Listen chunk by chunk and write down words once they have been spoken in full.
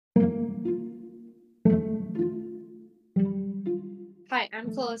Hi,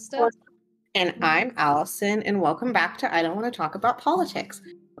 I'm Callista. And I'm Allison, and welcome back to I Don't Want to Talk About Politics,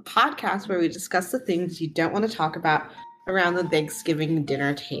 a podcast where we discuss the things you don't want to talk about around the Thanksgiving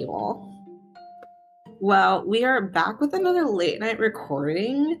dinner table. Well, we are back with another late night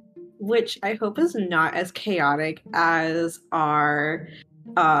recording, which I hope is not as chaotic as our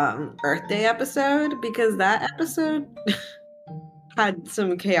Earth Day episode, because that episode had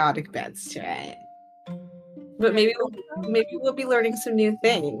some chaotic bits to it. But maybe we'll be learning some new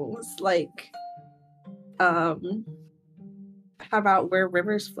things, like how about where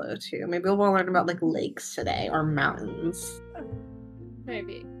rivers flow to? Maybe we'll learn about like lakes today or mountains.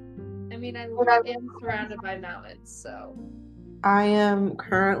 Maybe. I mean, I am surrounded by mountains, so. I am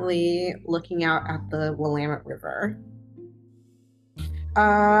currently looking out at the Willamette River.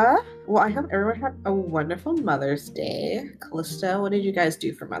 Well, I hope everyone had a wonderful Mother's Day. Callista, what did you guys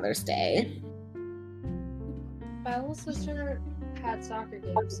do for Mother's Day? My little sister had soccer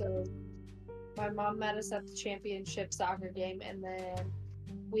games, so my mom met us at the championship soccer game, and then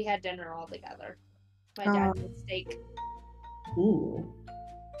we had dinner all together. My dad made steak. Ooh.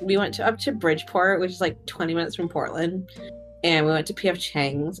 We went up to Bridgeport, which is like 20 minutes from Portland, and we went to P.F.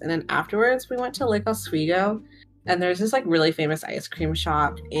 Chang's, and then afterwards we went to Lake Oswego, and there's this like really famous ice cream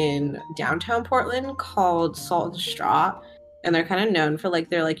shop in downtown Portland called Salt and Straw, and they're kind of known for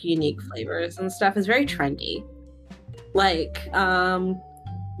like their like unique flavors and stuff. It's very trendy. Like,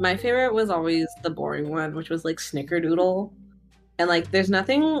 my favorite was always the boring one, which was like Snickerdoodle. And like there's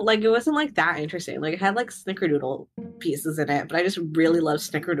nothing, like it wasn't like that interesting. Like it had like Snickerdoodle pieces in it, but I just really loved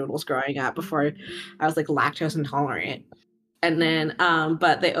Snickerdoodles growing up before I was like lactose intolerant. And then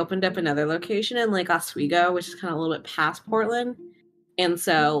but they opened up another location in Lake Oswego, which is kind of a little bit past Portland. And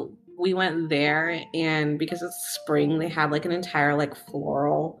so we went there, and because it's spring, they had like an entire like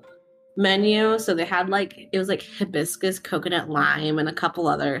floral menu. So they had like, it was like hibiscus, coconut, lime, and a couple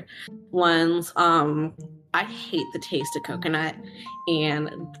other ones. I hate the taste of coconut,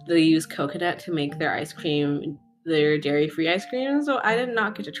 and they use coconut to make their ice cream, their dairy-free ice cream, so I did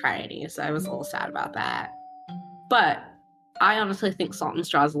not get to try any, so I was a little sad about that. But I honestly think Salt and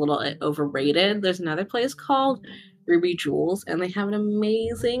Straw is a little overrated. There's another place called Ruby Jewels, and they have an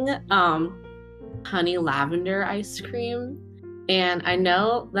amazing honey lavender ice cream, and I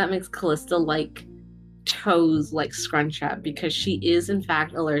know that makes Callista like toes like scrunch up because she is in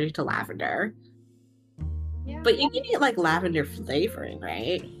fact allergic to lavender. Yeah. But you can eat like lavender flavoring,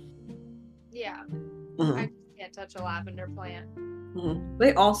 right? Yeah. Mm-hmm. I just can't touch a lavender plant. Mm-hmm.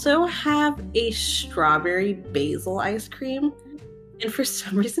 They also have a strawberry basil ice cream, and for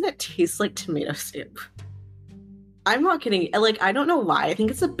some reason it tastes like tomato soup. I'm not kidding. Like, I don't know why. I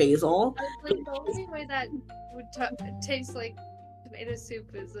think it's a basil. Like, the only way that would taste like tomato soup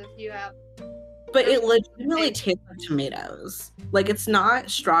is if you have... But it legitimately tastes like tomatoes. Like, it's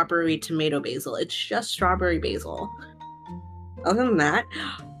not strawberry tomato basil. It's just strawberry basil. Other than that,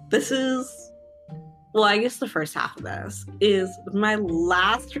 this is... Well, I guess the first half of this is my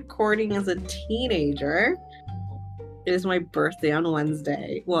last recording as a teenager. It is my birthday on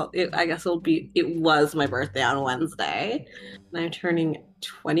Wednesday. Well, I guess it was my birthday on Wednesday. And I'm turning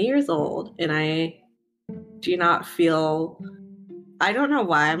 20 years old, and I do not feel... I don't know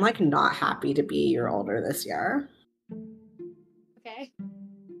why. I'm like not happy to be a year older this year. Okay.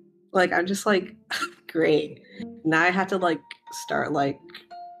 Like, I'm just like, great. Now I have to like start like,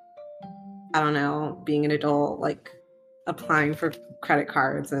 I don't know, being an adult, like applying for credit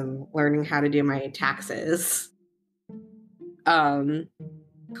cards and learning how to do my taxes.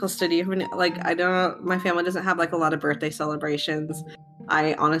 Costa, do you have any, like, I don't, my family doesn't have like a lot of birthday celebrations.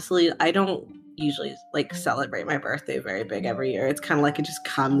 I don't usually like celebrate my birthday very big every year. It's kind of like it just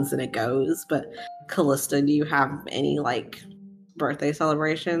comes and it goes. But Callista, do you have any like birthday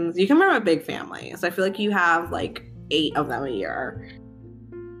celebrations? You come from a big family, so I feel like you have like 8 of them a year.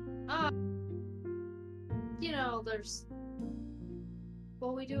 You know, there's,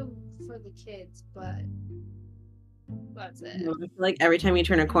 well, we do them for the kids, but that's it. Like every time you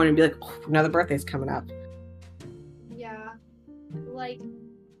turn a corner, be like, oh, another birthday's coming up. Yeah, like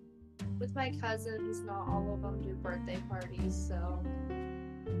with my cousins, not all of them do birthday parties, so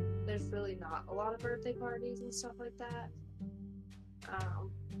there's really not a lot of birthday parties and stuff like that.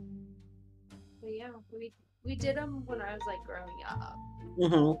 But yeah, we did them when I was like growing up.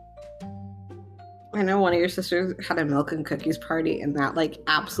 Mm-hmm. I know one of your sisters had a milk and cookies party, and that like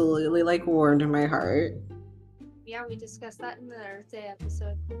absolutely like warmed my heart. Yeah, we discussed that in the Earth Day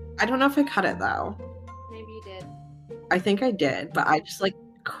episode. I don't know if I cut it though. Maybe you did. I think I did, but I just like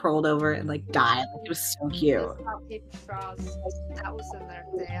curled over and like died. Like, it was so cute. Paper straws. That was in the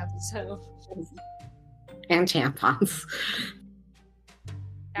Earth Day episode. And tampons.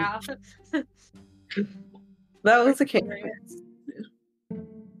 Yeah. That was the case. Experience.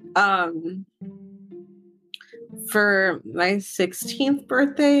 For my 16th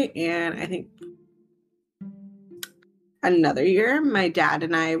birthday, and I think another year, my dad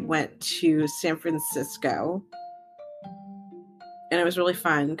and I went to San Francisco. And it was really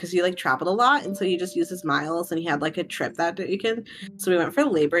fun because he like traveled a lot, and so he just used his miles, and he had like a trip that weekend. So we went for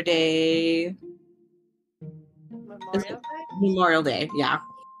Labor Day. Memorial Day? Memorial Day, yeah.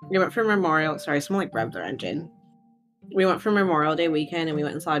 We went for Memorial. Sorry, someone like revved their engine. We went for Memorial Day weekend, and we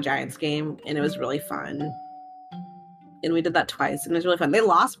went and saw a Giants game, and it was really fun. And we did that twice, and it was really fun. They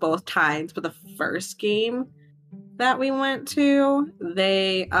lost both times, but the first game that we went to,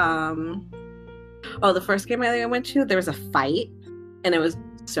 the first game I went to, there was a fight, and it was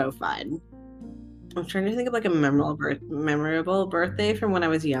so fun. I'm trying to think of like a memorable birthday from when I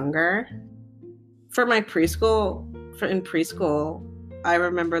was younger. For my preschool, in preschool, I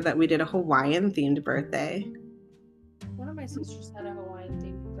remember that we did a Hawaiian themed birthday. One of my sisters had a Hawaiian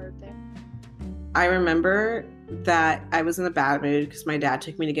themed birthday. I remember that I was in a bad mood because my dad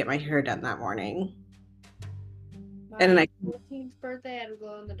took me to get my hair done that morning. And my 14th birthday, I had a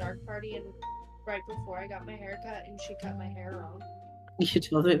glow in the dark party, and right before I got my hair cut, and she cut my hair wrong. You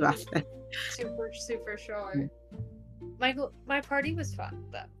told me about that. Super, super short. My party was fun,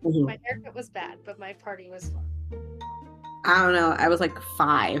 though. Mm-hmm. My haircut was bad, but my party was fun. I don't know. I was like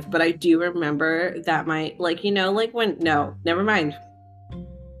 5, but I do remember that never mind.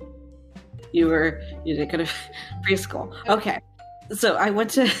 You didn't go to preschool. Okay. So I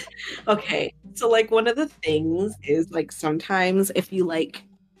went to, okay. So like one of the things is like sometimes if you like,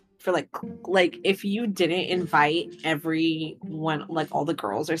 for like if you didn't invite everyone, like all the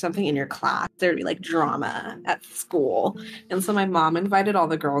girls or something in your class, there'd be like drama at school. And so my mom invited all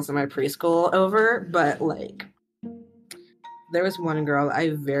the girls in my preschool over, but like there was one girl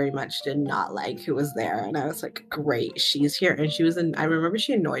I very much did not like who was there, and I was like, great, she's here. And I remember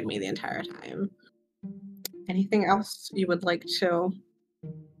she annoyed me the entire time. Anything else you would like to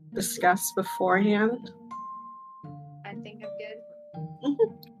discuss beforehand? I think I'm good.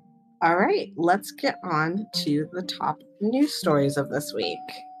 Mm-hmm. All right, let's get on to the top news stories of this week.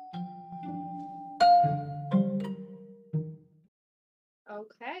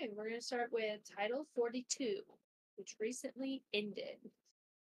 Okay, we're going to start with Title 42, which recently ended.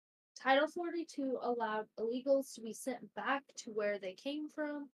 Title 42 allowed illegals to be sent back to where they came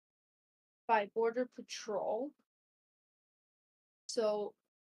from by Border Patrol. So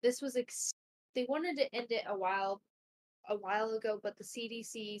this was they wanted to end it a while ago, but the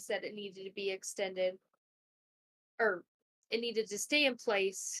CDC said it needed to be extended, or it needed to stay in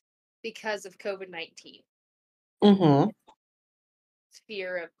place because of COVID-19. Mm-hmm.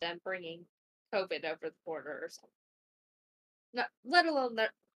 Fear of them bringing COVID over the border or something. Not, let alone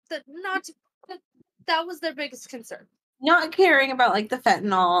that was their biggest concern. Not caring about like the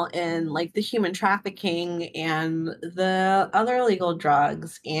fentanyl and like the human trafficking and the other illegal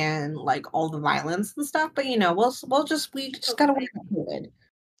drugs and like all the violence and stuff, but we just gotta work on COVID.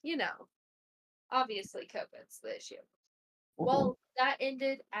 Obviously COVID's the issue. Mm-hmm. Well, that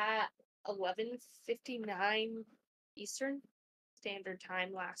ended at 11:59 Eastern Standard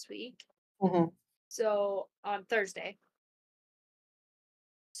Time last week. Mm-hmm. So on Thursday.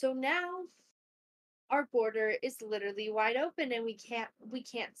 So now our border is literally wide open, and we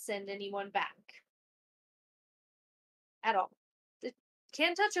can't send anyone back at all.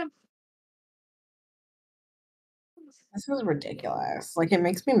 Can't touch them. This is ridiculous. Like, it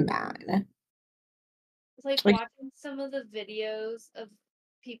makes me mad. Like watching some of the videos of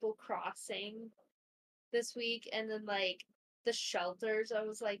people crossing this week, and then like the shelters, I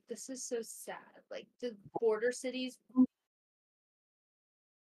was like, this is so sad. Like the border cities,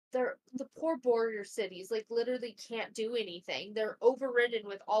 the poor border cities like literally can't do anything. They're overridden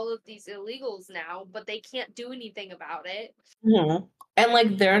with all of these illegals now, but they can't do anything about it. Mm-hmm. And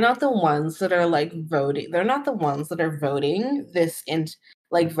like they're not the ones that are like voting. They're not the ones that are voting this and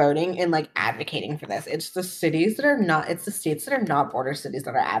like voting and like advocating for this. It's the cities that are not. It's the states that are not border cities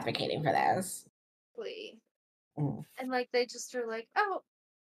that are advocating for this. And like they just are like, oh.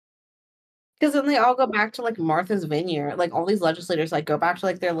 Because then they all go back to like Martha's Vineyard. Like all these legislators like go back to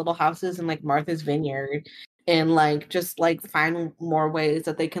like their little houses in like Martha's Vineyard and like just like find more ways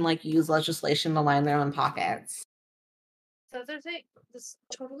that they can like use legislation to line their own pockets. So there's this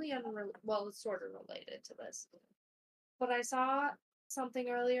totally well, it's sort of related to this. But I saw something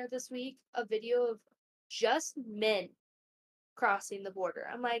earlier this week, a video of just men crossing the border.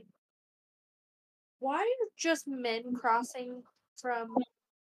 I'm like, why are just men crossing from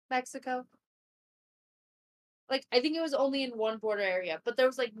Mexico? Like, I think it was only in one border area, but there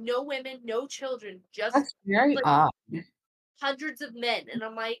was like no women, no children, just That's very like odd. hundreds of men. And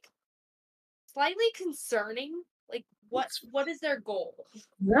I'm like, slightly concerning. Like, what is their goal?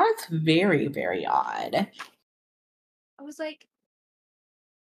 That's very, very odd. I was like,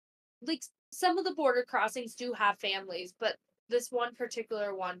 some of the border crossings do have families, but this one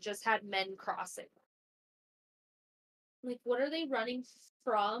particular one just had men crossing. Like, what are they running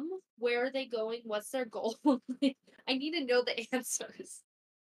from? Where are they going? What's their goal? I need to know the answers.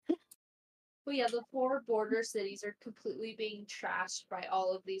 But yeah, the 4 border cities are completely being trashed by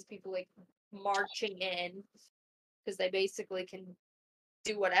all of these people like marching in because they basically can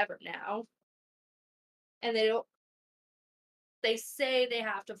do whatever now. And they say they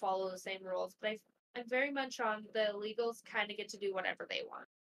have to follow the same rules, but I'm very much on the illegals kind of get to do whatever they want.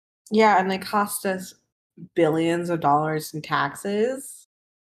 Yeah, and they cost us billions of dollars in taxes.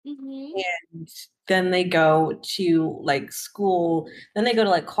 Mm-hmm. And then they go to like school, then they go to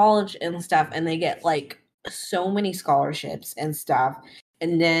like college and stuff, and they get like so many scholarships and stuff.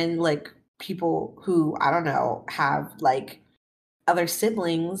 And then like people who, I don't know, have like other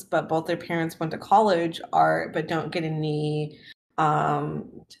siblings, but both their parents went to college but don't get any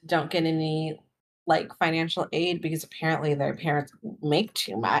like financial aid because apparently their parents make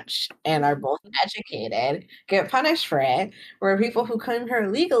too much and are both educated, get punished for it, where people who come here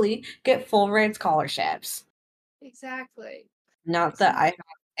illegally get full rate scholarships. Exactly. Not that I have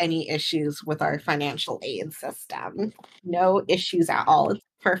any issues with our financial aid system. No issues at all. It's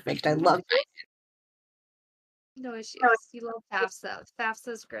perfect. I love it. No issues. You love FAFSA.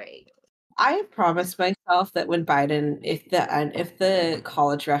 FAFSA's great. I promised myself that when Biden, if the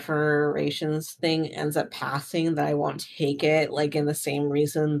college reparations thing ends up passing, that I won't take it. Like in the same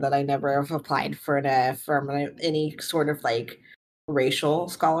reason that I never have applied for any sort of like racial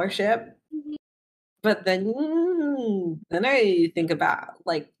scholarship. Mm-hmm. But then I think about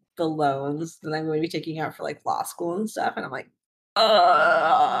like the loans that I'm going to be taking out for like law school and stuff, and I'm like,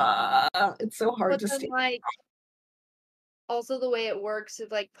 it's so hard But to then, see. like, also the way it works,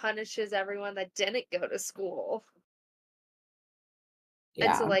 it like punishes everyone that didn't go to school.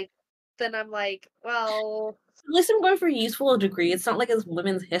 And so, Yeah. like, then I'm like, well, At least I'm going for a useful degree. It's not like it's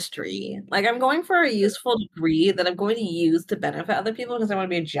women's history. Like I'm going for a useful degree that I'm going to use to benefit other people because I want to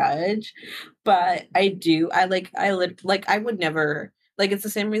be a judge. But I would never like it's the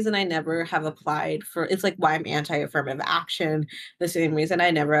same reason I never have applied for it's like why I'm anti-affirmative action. The same reason I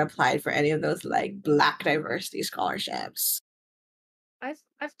never applied for any of those like black diversity scholarships. I've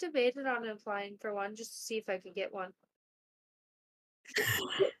debated on applying for one just to see if I could get one.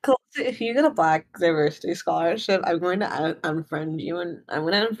 Close, if you get a black diversity scholarship, I'm going to unfriend you and I'm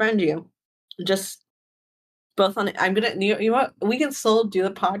going to unfriend you. Just both on I'm gonna you know what we can still do the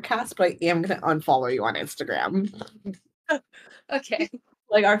podcast, but I am gonna unfollow you on Instagram. Okay.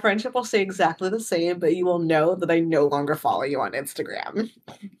 Like our friendship will stay exactly the same, but you will know that I no longer follow you on Instagram.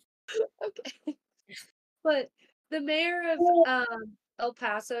 Okay. But the mayor of El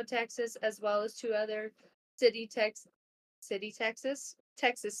Paso, Texas, as well as 2 other Texas cities.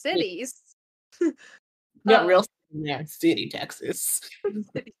 Got um real yeah, city, Texas.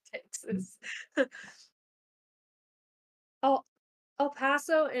 City, Texas. El, El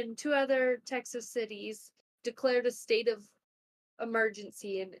Paso and 2 other Texas cities declared a state of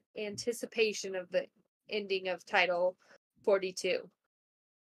emergency in anticipation of the ending of Title 42.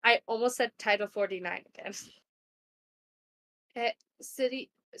 I almost said Title 49 again.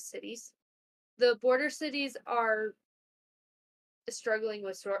 Cities. The border cities are struggling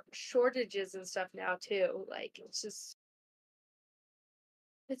with shortages and stuff now too. Like it's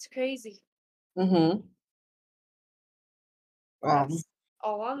crazy. Mm-hmm. That's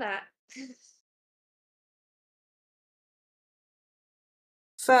all on that.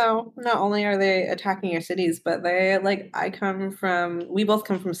 So not only are they attacking your cities, but we both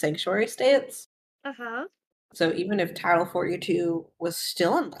come from sanctuary states. Uh-huh. So even if Title 42 was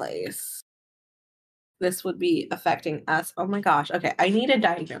still in place, this would be affecting us. Oh my gosh. Okay. I need a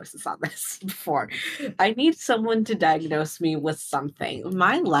diagnosis on this before. I need someone to diagnose me with something.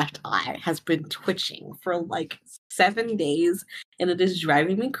 My left eye has been twitching for like 7 days and it is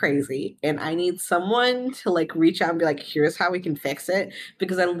driving me crazy. And I need someone to like reach out and be like, here's how we can fix it.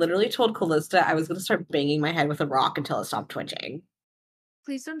 Because I literally told Callista I was going to start banging my head with a rock until it stopped twitching.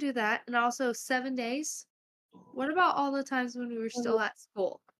 Please don't do that. And also 7 days. What about all the times when we were still at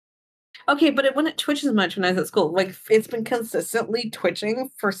school? Okay, but it wouldn't twitch as much when I was at school. Like it's been consistently twitching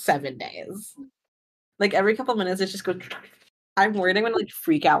for 7 days. Like every couple minutes, it just goes. I'm worried I'm gonna like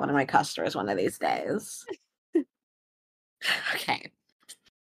freak out one of my customers one of these days. Okay.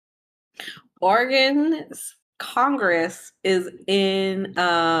 Oregon Congress is in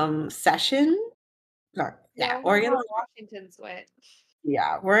session. Sorry, yeah, I wonder Oregon. how Washington's went.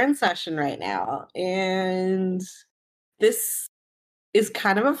 Yeah, we're in session right now, and this is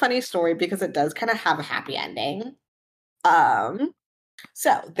kind of a funny story because it does kind of have a happy ending. Um,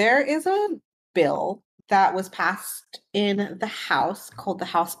 so there is a bill that was passed in the House called the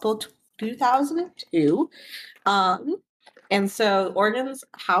House Bill 2002. Um, and so Oregon's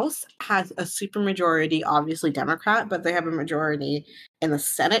House has a supermajority, obviously Democrat, but they have a majority in the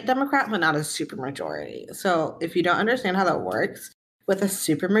Senate Democrat, but not a supermajority. So if you don't understand how that works, with a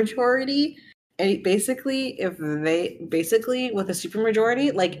supermajority, basically with a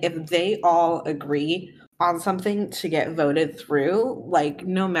supermajority, like if they all agree on something to get voted through, like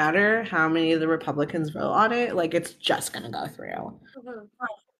no matter how many of the Republicans vote on it, like it's just gonna go through. Mhm.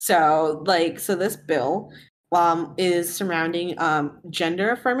 So this bill is surrounding gender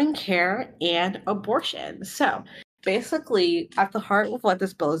affirming care and abortion. So basically, at the heart of what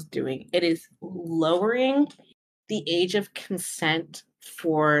this bill is doing, it is lowering the age of consent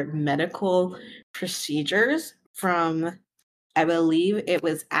for medical procedures from, I believe it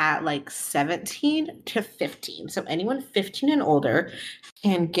was at like 17 to 15. So anyone 15 and older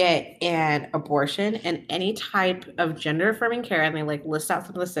can get an abortion and any type of gender affirming care, and they like list out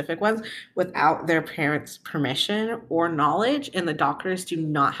some specific ones without their parents' permission or knowledge, and the doctors do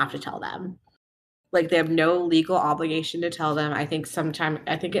not have to tell them. Like they have no legal obligation to tell them. I think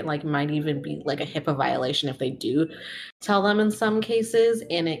it like might even be like a HIPAA violation if they do tell them in some cases,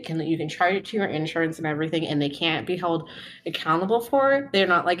 and you can charge it to your insurance and everything, and they can't be held accountable for it. They're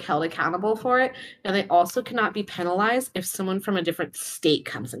not like held accountable for it. And they also cannot be penalized if someone from a different state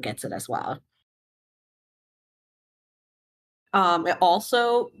comes and gets it as well. It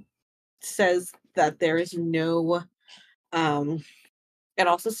also says that there is no it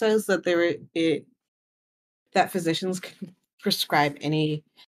also says that that physicians can prescribe any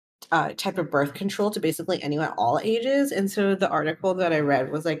type of birth control to basically anyone all ages. And so the article that I read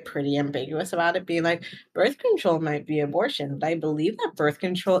was like pretty ambiguous about it, being like birth control might be abortion, but I believe that birth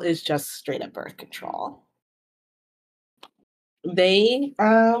control is just straight up birth control. They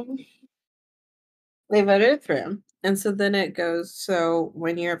voted it through. And so then it goes, so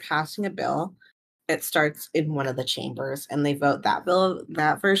when you're passing a bill, it starts in one of the chambers and they vote that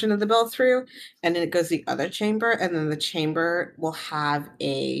version of the bill through, and then it goes the other chamber, and then the chamber will have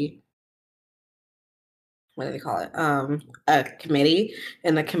what do they call it? A committee,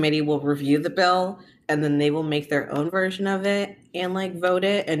 and the committee will review the bill, and then they will make their own version of it and like vote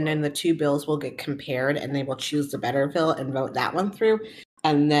it, and then the two bills will get compared, and they will choose the better bill and vote that one through,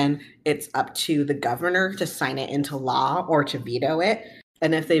 and then it's up to the governor to sign it into law or to veto it.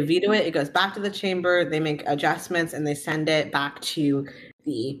 And if they veto it, it goes back to the chamber. They make adjustments and they send it back to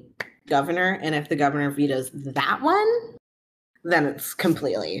the governor. And if the governor vetoes that one, then it's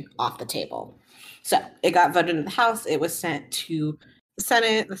completely off the table. So it got voted in the House. It was sent to the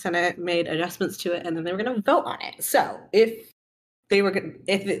Senate. The Senate made adjustments to it, and then they were going to vote on it. So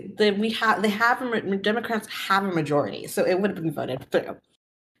Democrats have a majority, so it would have been voted through.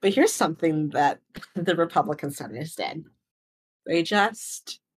 But here's something that the Republican senators did: they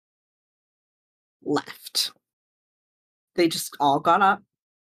just left. They just all got up,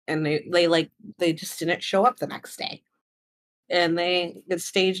 and they just didn't show up the next day. And they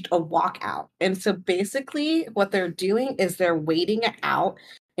staged a walkout. And so basically what they're doing is they're waiting it out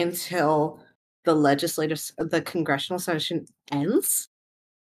until the congressional session ends.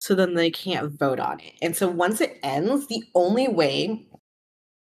 So then they can't vote on it. And so once this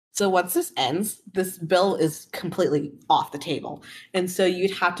ends, this bill is completely off the table. And so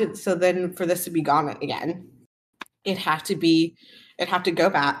then for this to be gone again, it'd have to go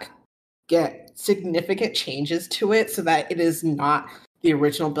back, get significant changes to it so that it is not the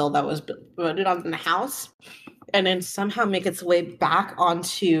original bill that was voted on in the House, and then somehow make its way back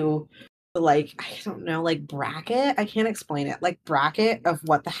onto the, like, I don't know, like bracket. I can't explain it. Like bracket of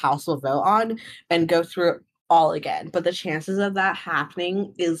what the House will vote on and go through it all again. But the chances of that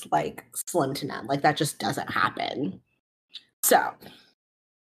happening is like slim to none. Like that just doesn't happen. So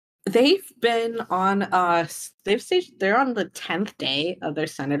they're on the 10th day of their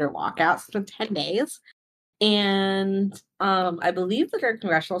senator walkout. It's been 10 days. And I believe that our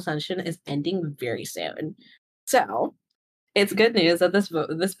congressional session is ending very soon. So it's good news that this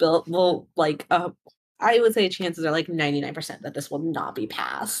bill will I would say chances are like 99% that this will not be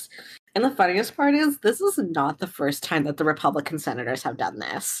passed. And the funniest part is this is not the first time that the Republican senators have done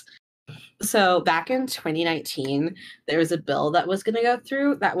this. So back in 2019, there was a bill that was going to go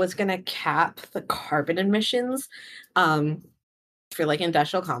through that was going to cap the carbon emissions for like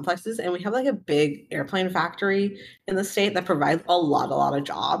industrial complexes, and we have like a big airplane factory in the state that provides a lot of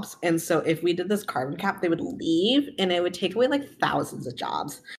jobs. And so if we did this carbon cap, they would leave and it would take away like thousands of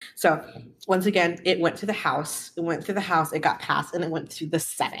jobs. So once again, it went to the House, it got passed, and it went to the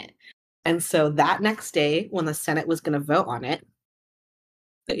Senate. And so that next day, when the Senate was going to vote on it,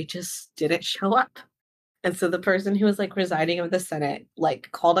 they just didn't show up. And so the person who was like residing over the Senate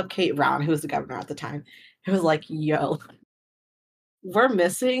like called up Kate Brown, who was the governor at the time. It was like, yo, we're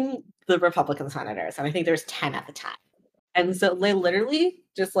missing the Republican senators. And I think there's 10 at the time. And so they literally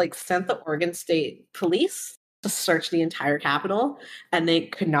just like sent the Oregon State Police to search the entire Capitol, and they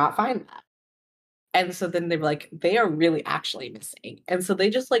could not find them. And so then they were like, they are really actually missing. And so they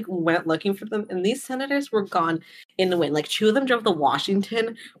just like went looking for them. And these senators were gone in the wind. Like 2 of them drove to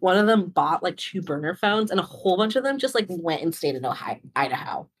Washington. One of them bought like 2 burner phones, and a whole bunch of them just like went and stayed in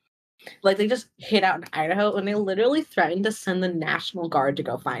Idaho. Like they just hid out in Idaho, and they literally threatened to send the National Guard to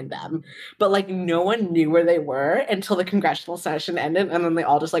go find them. But like no one knew where they were until the congressional session ended. And then they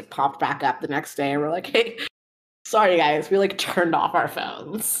all just like popped back up the next day and were like, hey, sorry guys, we like turned off our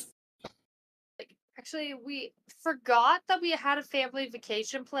phones. Actually, we forgot that we had a family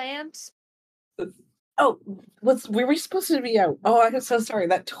vacation planned. Oh, were we supposed to be out? Oh, I'm so sorry.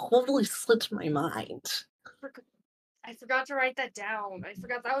 That totally slipped my mind. I forgot to write that down. I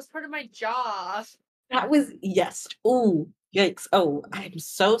forgot that was part of my job. That was, yes. Oh, yikes. Oh, I'm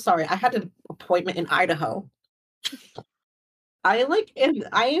so sorry. I had an appointment in Idaho. I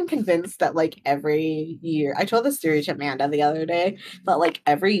am convinced that like every year, I told this story to Amanda the other day, but like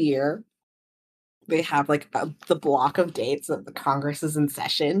every year they have like the block of dates that the Congress is in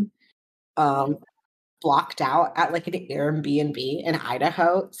session. Blocked out at like an Airbnb in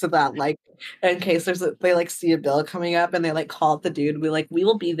Idaho, so that like in case they like see a bill coming up and they like call up the dude, we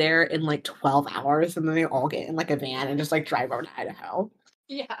will be there in like 12 hours, and then they all get in like a van and just like drive over to Idaho.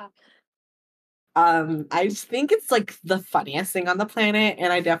 Yeah. I just think it's like the funniest thing on the planet,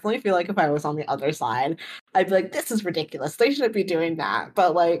 and I definitely feel like if I was on the other side, I'd be like, this is ridiculous. They shouldn't be doing that.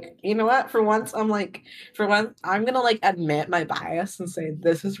 But like, you know what? For once, I'm gonna like admit my bias and say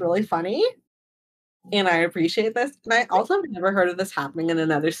this is really funny. And I appreciate this. And I also have never heard of this happening in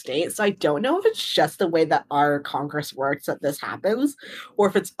another state. So I don't know if it's just the way that our Congress works that this happens, or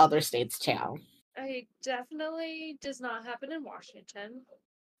if it's other states too. It definitely does not happen in Washington.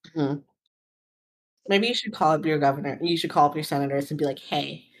 Mm-hmm. Maybe you should call up your governor. You should call up your senators and be like,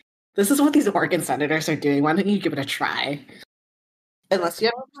 hey, this is what these Oregon senators are doing. Why don't you give it a try? Unless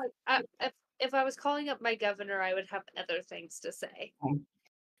you have... If I was calling up my governor, I would have other things to say.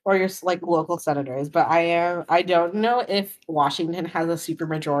 Or your like local senators, but I don't know if Washington has a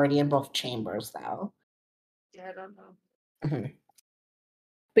supermajority in both chambers though. Yeah, I don't know. Mm-hmm.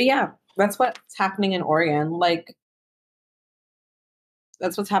 But yeah, that's what's happening in Oregon. Like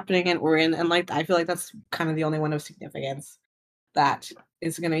that's what's happening in Oregon, and like I feel like that's kind of the only one of significance that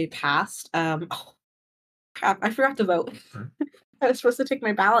is going to be passed. Oh, crap! I forgot to vote. I was supposed to take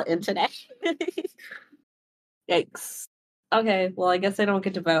my ballot in today. Yikes. Okay, well, I guess I don't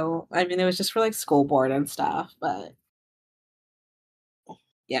get to vote. I mean, it was just for like school board and stuff, but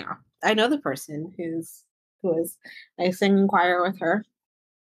yeah, I know the person who is. I sing in choir with her.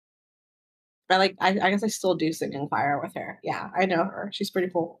 I guess I still do sing in choir with her. Yeah, I know her. She's pretty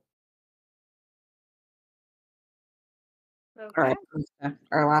cool. Okay. All right,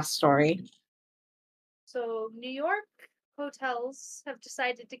 our last story. So New York hotels have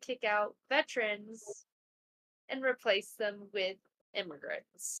decided to kick out veterans and replace them with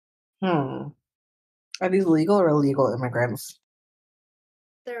immigrants. Are these legal or illegal immigrants?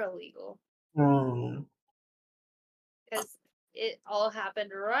 They're illegal. Because it all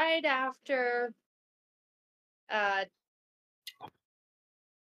happened right after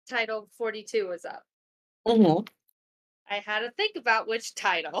Title 42 was up. Mm-hmm. I had to think about which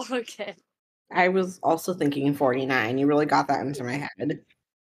title again. I was also thinking 49. You really got that into my head.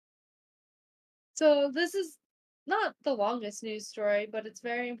 So this is not the longest news story, but it's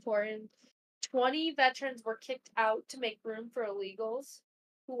very important. 20 veterans were kicked out to make room for illegals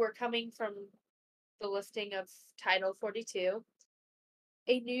who were coming from the listing of Title 42.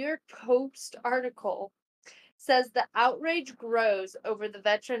 A New York Post article says the outrage grows over the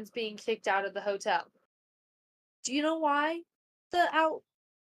veterans being kicked out of the hotel. Do you know why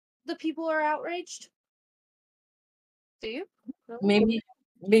the people are outraged? Do you? No?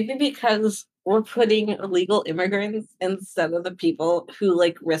 Maybe because we're putting illegal immigrants instead of the people who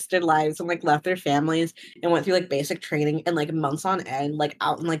like risked their lives and like left their families and went through like basic training and like months on end, like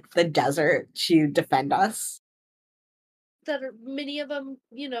out in like the desert to defend us. That are many of them,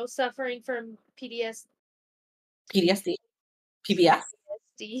 suffering from PTSD. PBS.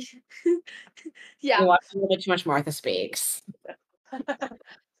 PTSD. You Yeah. watch a little bit too much Martha Speaks.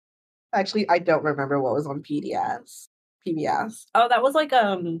 Actually, I don't remember what was on PBS. PBS. Oh, that was like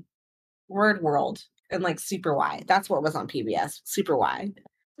Word World and like Super Wide. That's what was on PBS. Super Wide.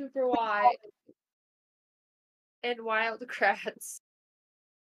 Super Wide and Wild Kratts.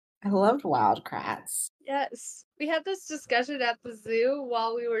 I loved Wildcrats. Yes. We had this discussion at the zoo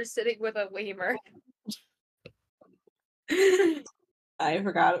while we were sitting with a lemur. I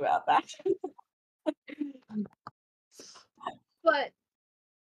forgot about that. But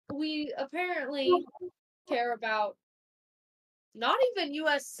we apparently care about not even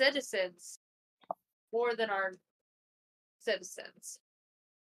US citizens more than our citizens.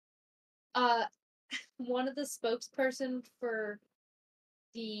 One of the spokesperson for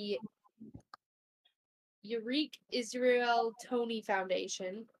the Yurik Israel Tony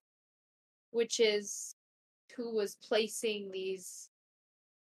Foundation, which is who was placing these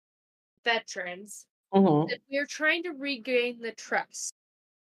veterans, Mm-hmm. that we're trying to regain the trust.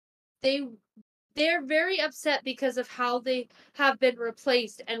 They're very upset because of how they have been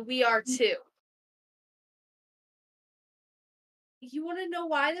replaced, and we are too. You want to know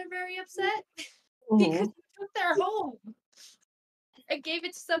why they're very upset? Because we took their home and gave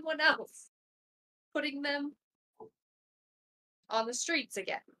it to someone else, putting them on the streets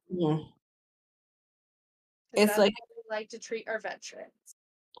again. Mm-hmm. Because It's that's like how we like to treat our veterans.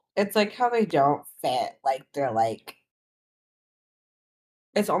 it's like how they don't fit. Like they're like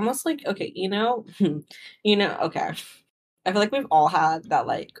it's almost like okay, okay. I feel like we've all had that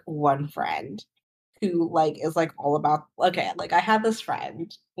like one friend who like is like all about okay, like I had this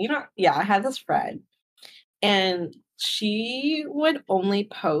friend, yeah, I had this friend and she would only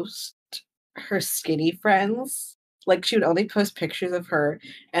post her skinny friends. Like she would only post pictures of her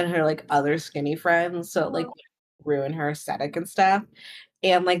and her like other skinny friends, so like ruin her aesthetic and stuff.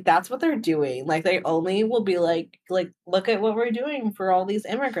 And like that's what they're doing. Like they only will be like look at what we're doing for all these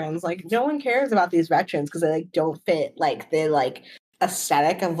immigrants. Like no one cares about these veterans because they like don't fit like the like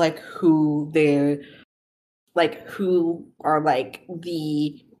aesthetic of like who are like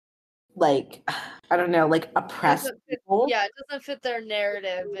the like I don't know, like oppressed people. Yeah, it doesn't fit their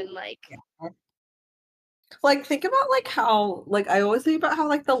narrative and like Like think about like how like I always think about how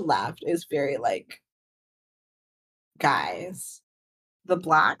like the left is very like guys, the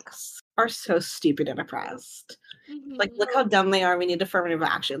blacks are so stupid and oppressed. Like look how dumb they are, we need affirmative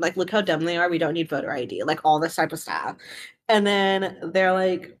action. Like look how dumb they are, we don't need voter ID. Like all this type of stuff. And then they're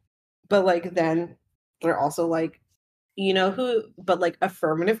like but like then they're also like but like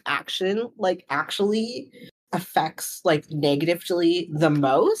affirmative action like actually affects like negatively the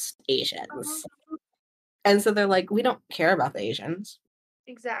most Asians. And so they're like, we don't care about the Asians.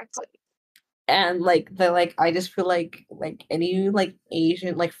 exactly. And like they're like, I just feel like any like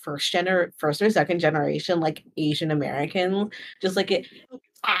Asian, like first or second generation, like Asian American, just like it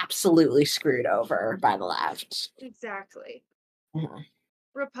absolutely screwed over by the left. Exactly. Mhm.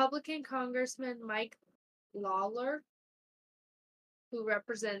 Republican Congressman Mike Lawler, who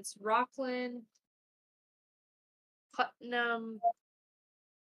represents Rockland, Putnam,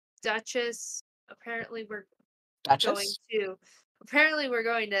 Duchess. Apparently we're Duchess. we're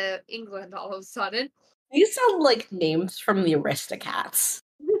going to England all of a sudden. These sound like names from the Aristocats.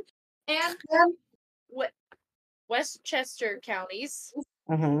 And Westchester counties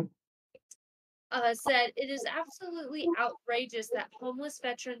Mm-hmm. said it is absolutely outrageous that homeless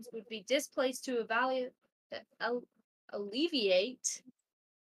veterans would be displaced to alleviate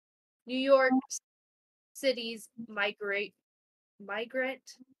New York City's migrant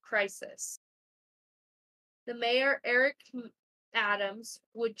crisis. The mayor, Eric Adams,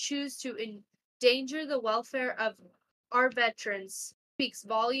 would choose to endanger the welfare of our veterans, speaks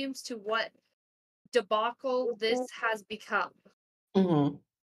volumes to what debacle this has become. Mm-hmm.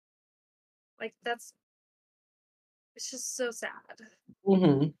 Like, it's just so sad.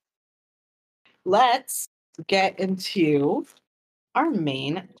 Mm-hmm. Let's get into our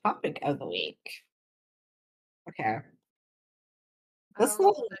main topic of the week. Okay. I don't know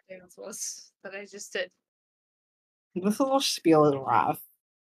what that dance was that I just did. This little spiel is rough.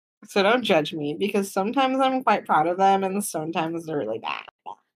 So don't judge me because sometimes I'm quite proud of them and sometimes they're really bad.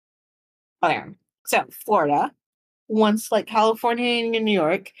 Okay. So Florida, once like California and New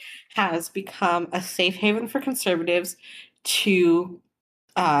York, has become a safe haven for conservatives to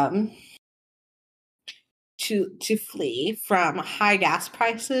um to flee from high gas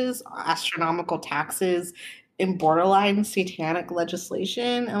prices, astronomical taxes, and borderline satanic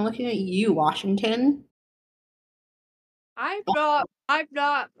legislation. I'm looking at you, Washington. I'm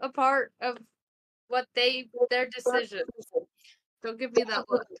not a part of their decisions. Don't give me that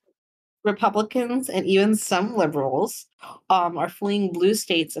look. Republicans and even some liberals are fleeing blue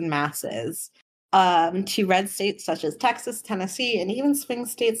states in masses to red states such as Texas, Tennessee, and even swing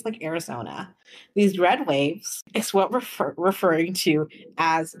states like Arizona. These red waves is what referring to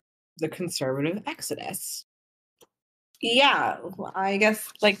as the conservative exodus. Yeah, I guess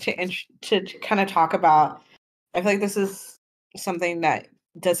like to kind of talk about. I feel like this is something that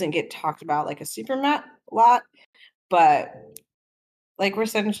doesn't get talked about like a super lot, but like we're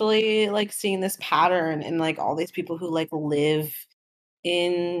essentially like seeing this pattern in like all these people who like live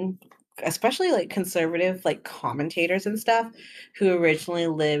in, especially like conservative like commentators and stuff who originally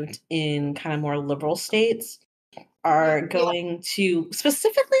lived in kind of more liberal states Yeah. are going to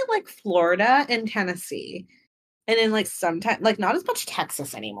specifically like Florida and Tennessee. And then like sometimes like not as much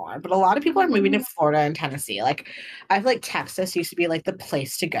Texas anymore, but a lot of people are moving to Florida and Tennessee. Like I feel like Texas used to be like the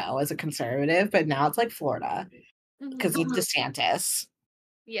place to go as a conservative, but now it's like Florida because of DeSantis.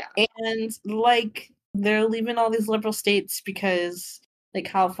 Yeah. And like they're leaving all these liberal states because like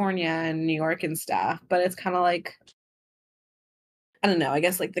California and New York and stuff. But it's kind of like I don't know, I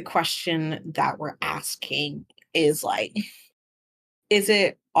guess like the question that we're asking is like, is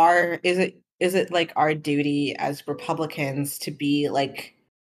it like our duty as Republicans to be like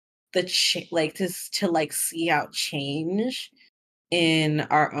like to like see out change in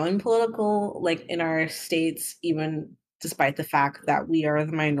our own political like in our states, even despite the fact that we are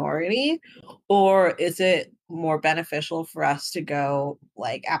the minority, or is it more beneficial for us to go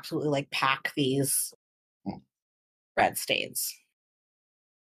like absolutely like pack these red states?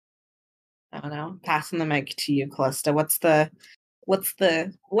 I don't know, passing the mic to you, Callista. What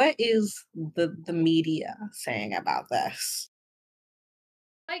is the media saying about this?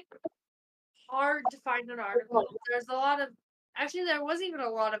 Like, hard to find an article. There's a lot of actually there wasn't even a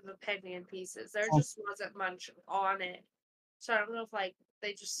lot of opinion pieces. There just wasn't much on it. So I don't know if like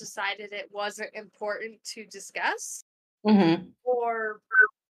they just decided it wasn't important to discuss Mm-hmm. or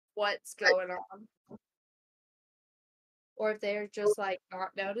what's going on. Or if they're just like not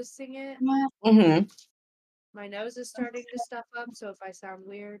noticing it. Mm-hmm. My nose is starting to stuff up, so if I sound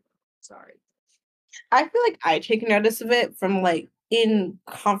weird, sorry. I feel like I take notice of it from like in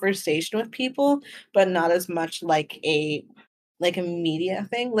conversation with people, but not as much like a media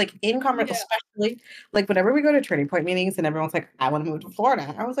thing. Like in conversation, Yeah. especially like whenever we go to Turning Point meetings and everyone's like, I want to move to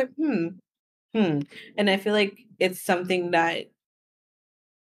Florida. I was like, hmm. And I feel like it's something that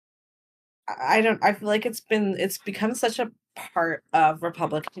I don't I feel like it's become such a part of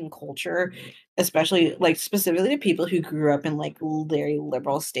Republican culture, especially like specifically to people who grew up in like very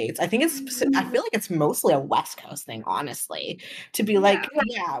liberal states. I think I feel like it's mostly a West Coast thing, honestly, to be like,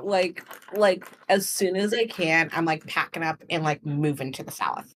 yeah, like as soon as I can, I'm like packing up and like moving to the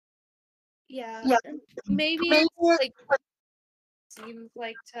South. Yeah. Yeah. Maybe Maybe. it's like seems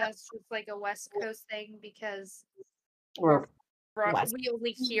like to us it's like a West Coast thing because we're Or West. we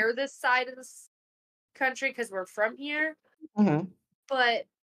only hear this side of this country because we're from here. Mhm. But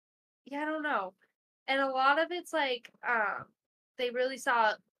yeah, I don't know. And a lot of it's like they really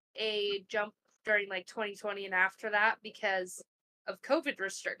saw a jump during like 2020 and after that because of COVID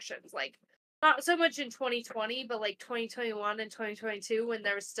restrictions. Like not so much in 2020, but like 2021 and 2022 when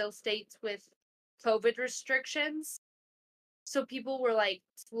there were still states with COVID restrictions. So people were like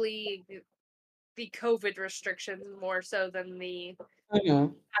fleeing the COVID restrictions more so than the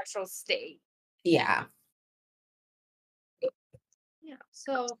Mhm. actual state. Yeah. Yeah.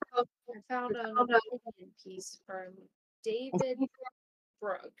 So I found an opinion piece from David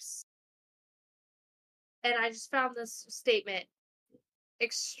Brooks. And I just found this statement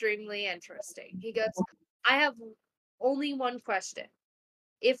extremely interesting. He goes, I have only one question.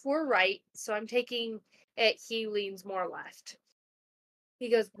 If we're right, so I'm taking it, he leans more left. He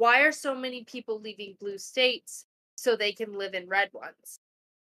goes, why are so many people leaving blue states so they can live in red ones?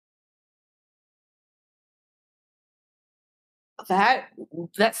 That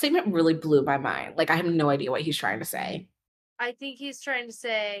that statement really blew my mind. Like I have no idea what he's trying to say. I think he's trying to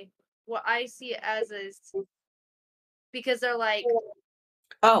say what I see it as is because they're like,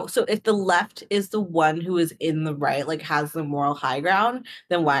 Oh, so if the left is the one who is in the right, like has the moral high ground,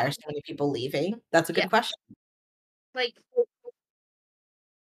 then why are so many people leaving? That's a yeah, good question. like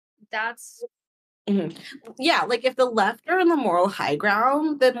that's Mhm. Yeah, like if the left are in the moral high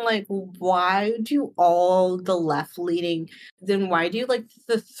ground, then like why do all the left leading, then why do like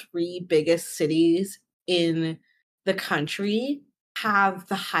the three biggest cities in the country have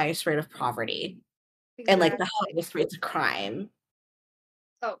the highest rate of poverty and like the exactly. highest rates of crime?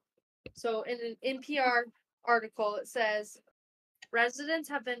 Oh, so in an NPR article, it says Residents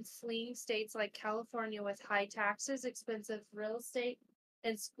have been fleeing states like California with high taxes, expensive real estate,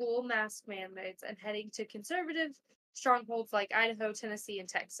 and school mask mandates, and heading to conservative strongholds like Idaho, Tennessee, and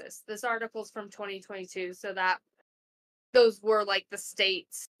Texas. This article's from 2022, so that those were like the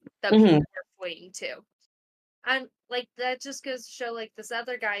states that people were fleeing to. And like that just goes to show like this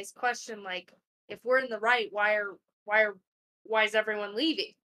other guy's question, like, if we're in the right, why is everyone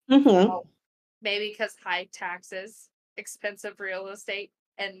leaving? Well, maybe because high taxes, expensive real estate,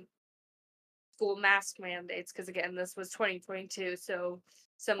 and school mask mandates. Because again, this was 2022, so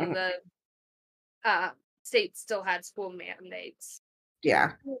some of the states still had school mandates.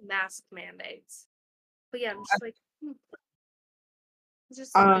 Yeah. School mask mandates. But yeah, I'm just like, it's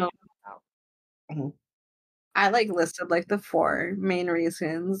just something about. Mhm. I like listed like the four main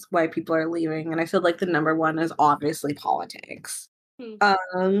reasons why people are leaving, and I feel like the number one is obviously politics.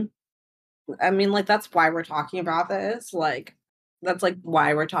 Um, I mean, like that's why we're talking about this. Like, that's like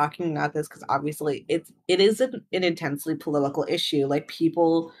why we're talking about this because obviously it is an intensely political issue. Like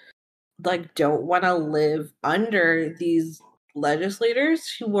people like don't want to live under these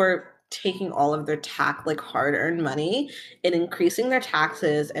legislators who are taking all of their like hard-earned money and increasing their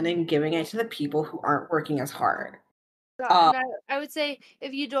taxes and then giving it to the people who aren't working as hard. And I would say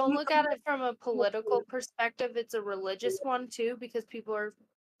if you don't look at it from a political perspective, it's a religious one too, because people are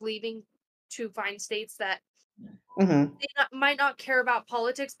leaving to find states that they might not care about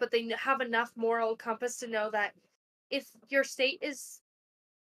politics, but they have enough moral compass to know that if your state is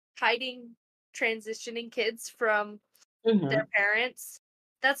hiding transitioning kids from their parents,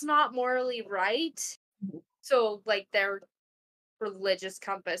 that's not morally right. So, like, their religious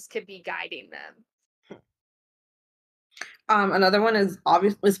compass could be guiding them. Another one is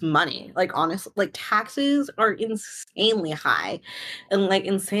obviously money. Like honestly, like taxes are insanely high, and like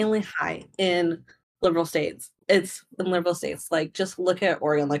insanely high in liberal states. It's in liberal states. Like just look at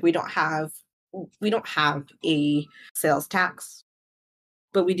Oregon. Like we don't have a sales tax,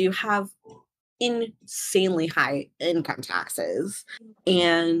 but we do have insanely high income taxes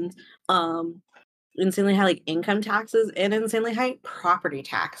and insanely high like income taxes and insanely high property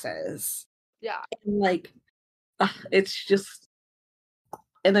taxes. Yeah. And like it's just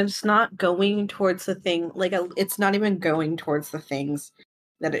and it's not going towards the thing like it's not even going towards the things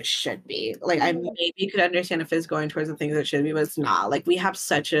that it should be. Like I maybe could understand if it's going towards the things it should be, but it's not. Like we have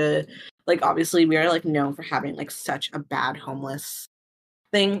such a like obviously we are like known for having like such a bad homeless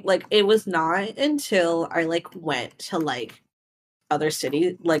thing. Like it was not until I like went to like other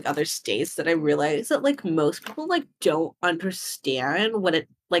cities, like other states that I realized that like most people like don't understand what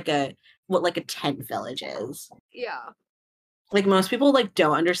like a tent village is. Yeah. Like most people like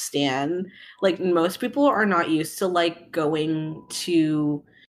don't understand. Like most people are not used to like going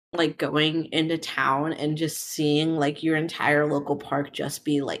into town and just seeing like your entire local park just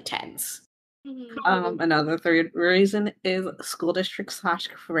be like tents. Another third reason is school district slash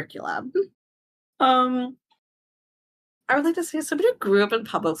curriculum. Um, I would like to say as somebody who grew up in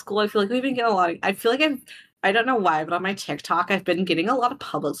public school, I feel like we've been getting a lot of, I don't know why, but on my TikTok, I've been getting a lot of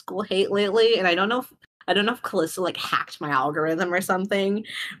public school hate lately, and I don't know if Calista like hacked my algorithm or something,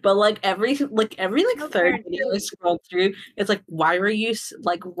 but like every No third parent video I scroll through, it's like, why are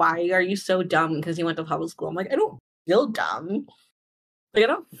you so dumb because you went to public school? I'm like, I don't feel dumb. Like I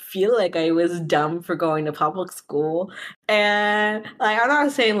don't feel like I was dumb for going to public school, and like I'm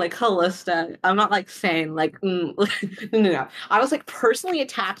not saying like Calista. I'm not like saying like no. I was like personally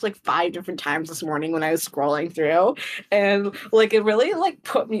attacked like 5 different times this morning when I was scrolling through, and like it really like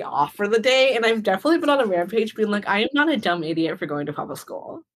put me off for the day. And I've definitely been on a rampage, being like I am not a dumb idiot for going to public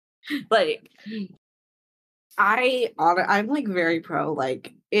school. Like I'm like very pro.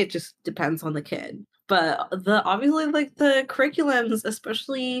 Like it just depends on the kid. But the obviously like the curriculums,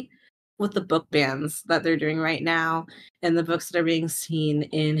 especially with the book bans that they're doing right now and the books that are being seen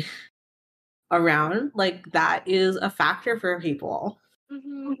in around, like that is a factor for people.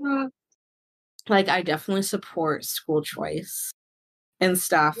 Like I definitely support school choice and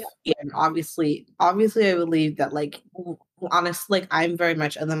stuff. Yeah. And obviously I believe that like honestly, like I'm very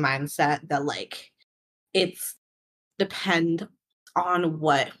much in the mindset that like it's depend on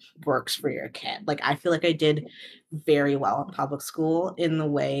what works for your kid. Like I feel like I did very well in public school in the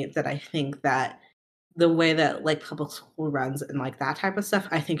way that I think that the way that like public school runs and like that type of stuff,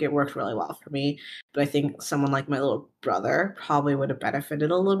 I think it worked really well for me. But I think someone like my little brother probably would have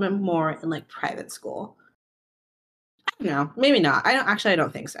benefited a little bit more in like private school. I don't know, maybe not. I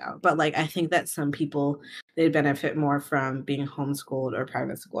don't think so. But like I think that some people they'd benefit more from being homeschooled or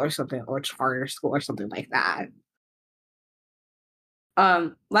private school or something or charter school or something like that.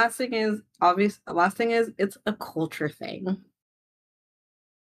 Last thing is it's a culture thing.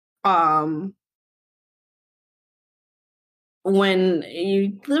 um when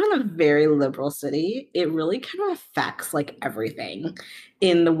you live in a very liberal city, it really kind of affects like everything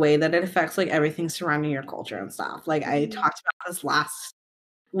in the way that it affects like everything surrounding your culture and stuff. Like I Mhm. talked about this last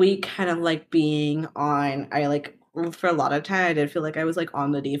week, kind of like being on, I like for a lot of time I did feel like I was like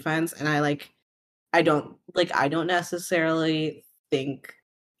on the defense, and I don't necessarily think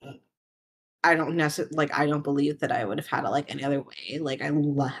I don't believe that I would have had it like any other way.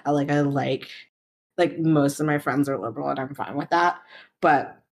 Like most of my friends are liberal and I'm fine with that.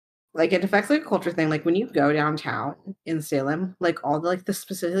 But like it affects like a culture thing. Like when you go downtown in Salem, like all the like the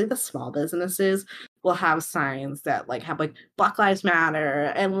specifically the small businesses will have signs that like have like Black Lives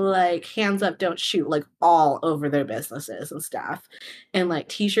Matter and like hands up, don't shoot, like all over their businesses and stuff. And like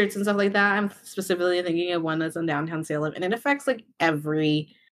t-shirts and stuff like that. I'm specifically thinking of one that's in downtown Salem. And it affects like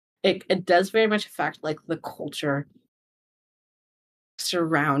it does very much affect like the culture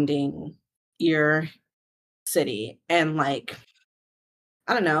surrounding your city. And like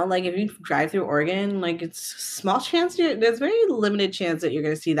I don't know, like if you drive through Oregon, like it's small chance there's very limited chance that you're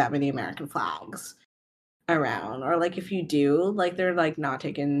gonna see that many American flags around. Or like if you do, like they're like not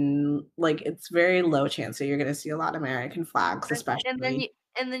taking, like it's very low chance that you're gonna see a lot of American flags, And then especially.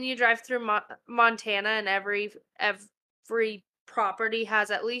 you drive through Montana, and every property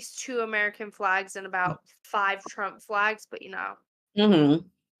has at least 2 American flags and about 5 Trump flags, but, Hmm.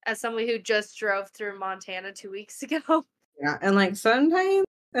 as somebody who just drove through Montana 2 weeks ago. Yeah, and like sometimes,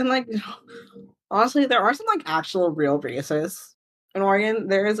 and like honestly, there are some like actual real racists in Oregon.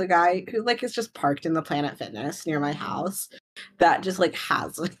 There is a guy who like is just parked in the Planet Fitness near my house that just like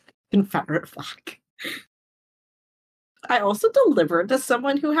has a Confederate flag. I also delivered to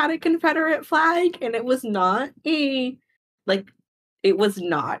someone who had a Confederate flag, and it was not a like it was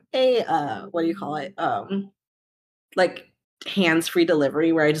not a what do you call it? Like hands-free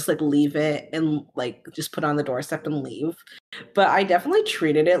delivery where I just like leave it and like just put on the doorstep and leave. But I definitely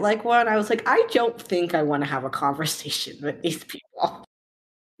treated it like one. I was like, I don't think I want to have a conversation with these people.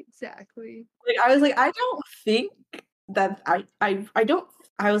 Exactly. Like I was like, I don't think that I don't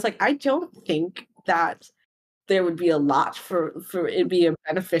I was like, I don't think that there would be a lot for it'd be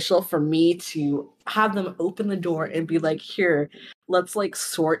beneficial for me to have them open the door and be like, here, let's like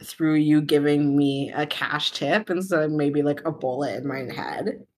sort through you giving me a cash tip instead of maybe like a bullet in my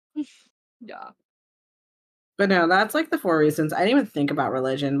head. Yeah. But no, that's like the four reasons. I didn't even think about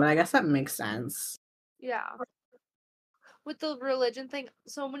religion, but I guess that makes sense. Yeah. With the religion thing,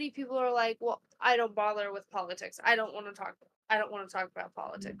 so many people are like, "Well, I don't bother with politics. I don't wanna talk about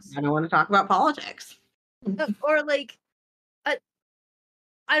politics." I don't want to talk about politics. Or like, "I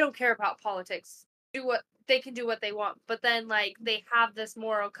I don't care about politics. They can do what they want." But then, like, they have this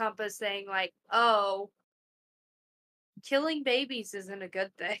moral compass saying like, "Oh, killing babies isn't a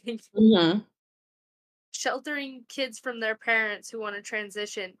good thing. Hmm. Sheltering kids from their parents who wanna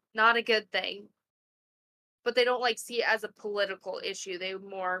transition, not a good thing." But they don't, like, see it as a political issue,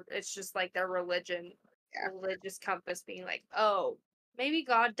 it's just, like, their religious compass being like, "Oh, maybe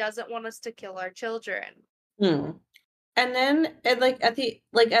God doesn't want us to kill our children." Hmm. And then at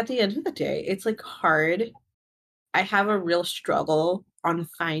the end of the day, it's like hard. I have a real struggle on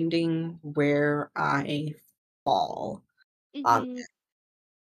finding where I fall on. Mhm.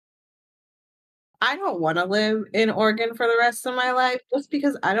 I don't want to live in Oregon for the rest of my life just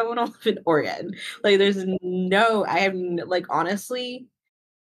because I don't want to live in Oregon. Like there's no I have like honestly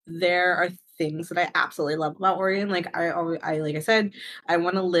there are things that I absolutely love about Oregon. Like I like I said, I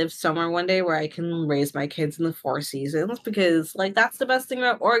want to live somewhere one day where I can raise my kids in the Four Seasons because like that's the best thing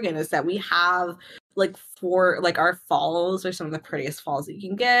about Oregon is that we have like our falls are some of the prettiest falls that you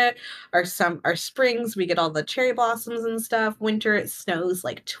can get. Our springs, we get all the cherry blossoms and stuff. Winter it snows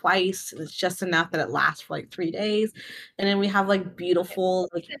like twice. It's just enough that it lasts for like 3 days. And then we have like beautiful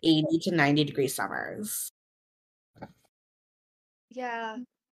like 80 to 90-degree summers. Yeah.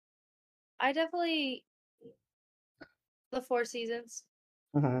 I definitely the Four Seasons.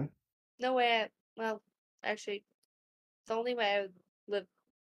 Mhm. No way well, actually, the only way I would live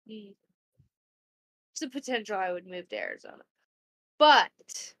mm, there's a potential I would move to Arizona.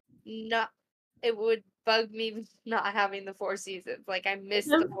 But, not it would bug me not having the Four Seasons, like, I miss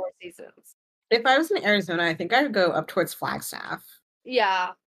the Four Seasons. If I was in Arizona, I think I would go up towards Flagstaff.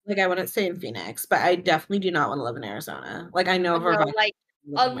 Yeah. Like, I wouldn't stay in Phoenix, but I definitely do not wanna live in Arizona. Like, I know for a No, fact like,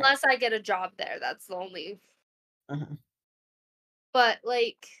 living there. unless I get a job there, that's the only Mhm. but,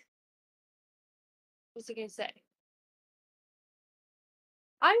 like, what was I gonna say?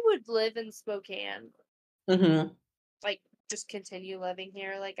 I would live in Spokane, Mhm. like, just continue living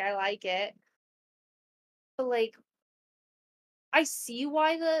here, like, I like it. But, like, I see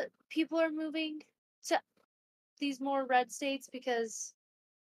why the people are moving to these more red states because,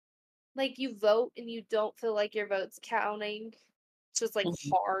 like, you vote and you don't feel like your vote's counting. It's just, like,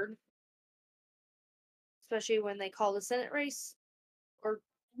 Mhm. hard, especially when they call the Senate race, or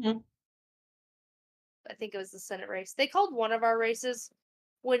Mhm. I think it was the Senate race. They called one of our races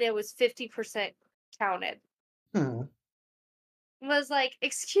when it was 50% counted. Hmm. I was like,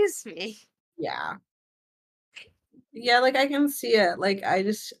 "Excuse me." Yeah. Yeah, like I can see it. Like I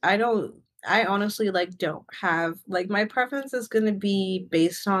don't I honestly like don't have like my preference is gonna be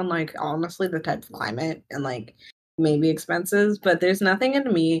based on like honestly the type of climate and like maybe expenses, but there's nothing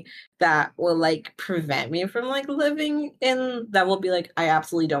in me that will like prevent me from like living in that will be like I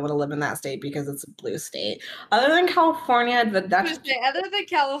absolutely don't want to live in that state because it's a blue state. Other than California, but I was that's gonna say, other than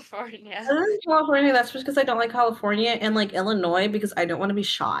California. other than California, that's just because I don't like California and like Illinois because I don't want to be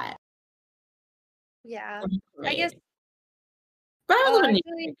shot. Yeah. I guess, Right. But I live in New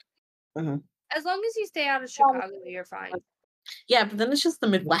actually, York. Mhm. as long as you stay out of Chicago, you're fine. Yeah, but then it's just the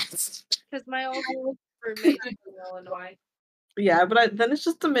Midwest. Because my old roommate's from Illinois. Yeah, but then it's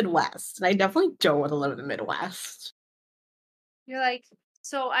just the Midwest, and I definitely don't want to live in the Midwest. You're like,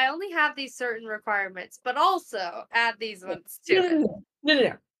 "So I only have these certain requirements, but also add these ones to No, no, it." no, no, no,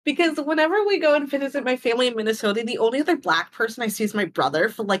 no. Because whenever we go and visit my family in Minnesota, the only other black person I see is my brother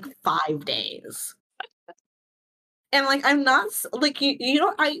for like 5 days. And like I'm not like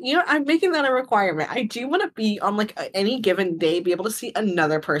I'm making that a requirement. I do want to be on like any given day be able to see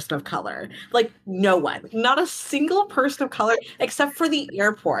another person of color. Like no one, not a single person of color except for the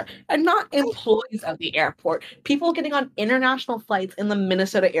airport and not employees of the airport. People getting on international flights in the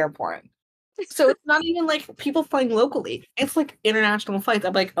Minnesota airport. So it's not even like people flying locally. It's like international flights.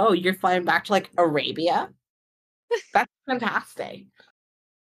 I'm like, "Oh, you're flying back to like Arabia?" That's fantastic.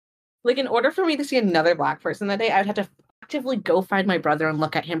 Like, in order for me to see another black person that day, I would have to actively go find my brother and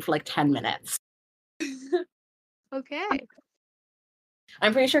look at him for like 10 minutes. Okay.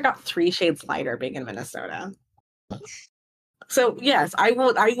 I'm pretty sure it got 3 shades lighter being in Minnesota. So yes, I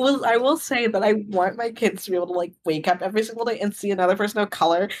will say that I want my kids to be able to like wake up every single day and see another person of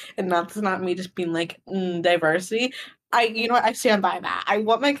color, and that's not me just being like diversity. You know what, I stand by that. I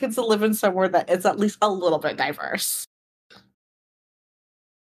want my kids to live in somewhere that is at least a little bit diverse.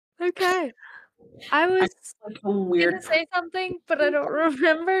 Okay. I I was have like a gonna weird say something, but I don't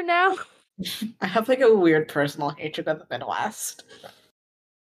remember now. I have like a weird personal hatred of the Midwest.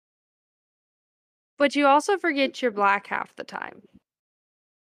 But you also forget you're black half the time.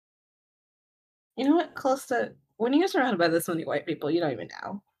 You know what? Close to when you're surrounded by this many white people, you don't even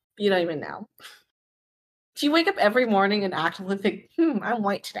know. You don't even know. Do you wake up every morning and actively think, I'm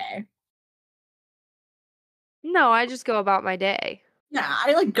white today? No, I just go about my day. Yeah,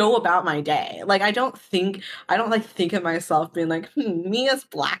 I like go about my day. Like I don't like think of myself being like, me as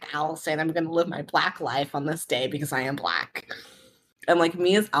black Allison, I'm gonna live my black life on this day because I am black. And like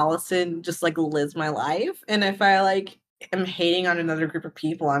me as Allison just like lives my life. And if I like am hating on another group of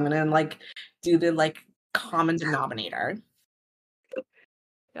people, I'm gonna like do the like common denominator.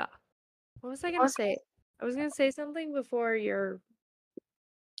 Yeah. What was I gonna say? I was gonna say something before your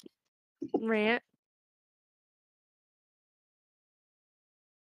rant.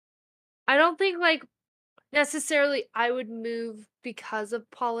 I don't think like necessarily I would move because of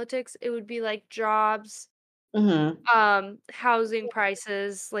politics. It would be like jobs, Hmm. housing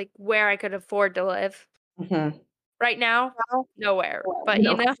prices, like where I could afford to live. Hmm. Right now, nowhere. But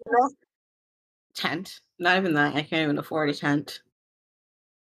No. Tent. Not even that. I can't even afford a tent.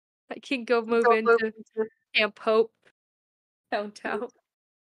 I can go move into Camp Hope downtown.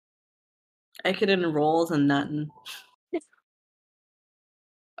 I could enroll in nothing.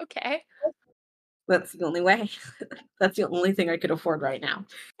 Okay. That's the only way. That's the only thing I could afford right now.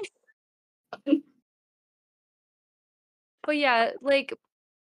 But yeah, like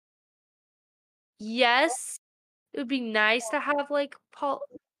yes, it would be nice to have like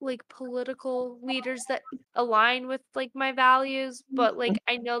political leaders that align with like my values, but like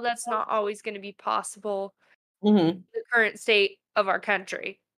I know that's not always going to be possible Hmm. in the current state of our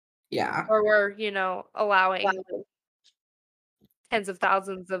country, Yeah. where we're, allowing tens of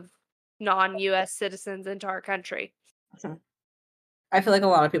thousands of non-US citizens into our country. I feel like a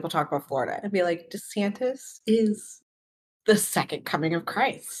lot of people talk about Florida and be like, DeSantis is the second coming of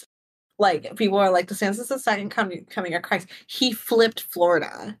Christ. Like people are like, DeSantis is the second coming of Christ. He flipped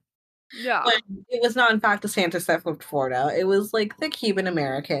Florida. Yeah. When it was not, in fact, DeSantis that flipped Florida. It was like the Cuban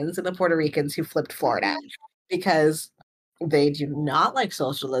Americans and the Puerto Ricans who flipped Florida because they do not like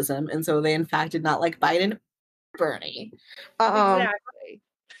socialism, and so they, in fact, did not like Biden or Bernie. Um, Exactly.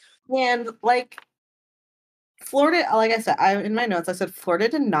 and like Florida, like I said, in my notes I said Florida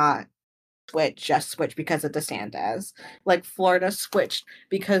did not switch because of DeSantis. Like Florida switched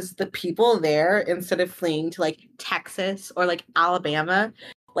because the people there, instead of fleeing to like Texas or like Alabama,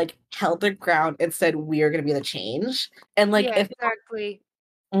 like held their ground and said we are going to be the change. And like Yeah, if exactly.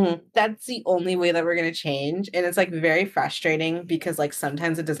 that's the only way that we're going to change, and it's like very frustrating because like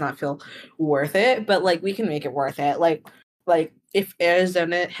sometimes it does not feel worth it, but like we can make it worth it. Like if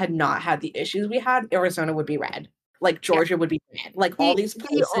Arizona had not had the issues we had, Arizona would be red. Like Yeah. Georgia would be red. Like all The these the o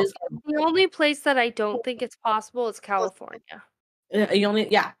places. the only place that I don't think it's possible is California. The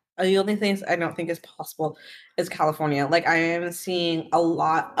only things I don't think is possible is California. Like I am seeing a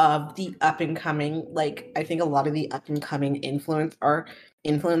lot of the up and coming, like I think a lot of the up and coming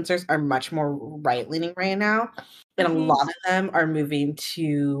influencers are much more right leaning right now. And Mhm. a lot of them are moving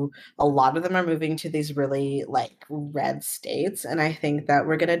to these really like red states. And I think that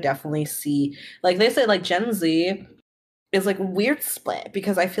we're gonna definitely see, like they say, like Gen Z is like a weird split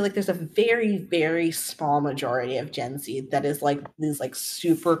because I feel like there's a very, very small majority of Gen Z that is like these like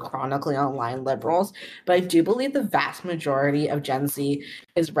super chronically online liberals. But I do believe the vast majority of Gen Z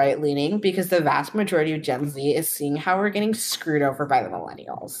is right leaning because the vast majority of Gen Z is seeing how we're getting screwed over by the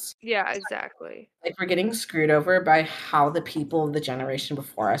millennials. Yeah, exactly. Like we're getting screwed over by how the people of the generation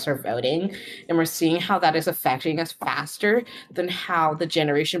before us are voting. And we're seeing how that is affecting us faster than how the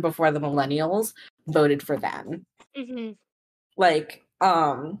generation before the millennials voted for them. Mhm. Like,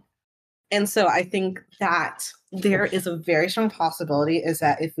 and so I think that there is a very strong possibility is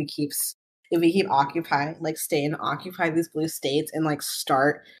that if we keep occupy, like stay and occupy these blue states and like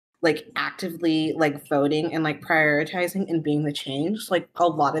start like actively like voting and like prioritizing and being the change, like a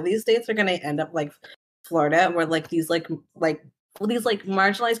lot of these states are gonna end up like Florida, where like these like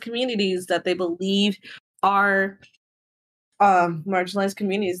marginalized communities that they believe are marginalized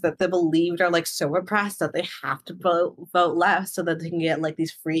communities that they believed are like so oppressed that they have to vote left so that they can get like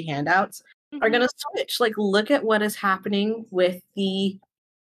these free handouts are Mhm. gonna switch. Like look at what is happening with the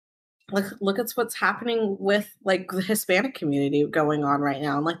like look at what's happening with like the Hispanic community going on right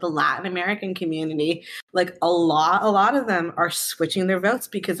now and like the Latin American community. Like a lot of them are switching their votes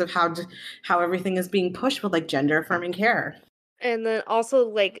because of how everything is being pushed with like gender affirming care. And then also,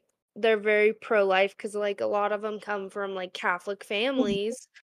 like, they're very pro-life because like, a lot of them come from, like, Catholic families,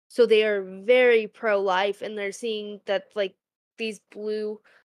 so they are very pro-life, and they're seeing that, like, these blue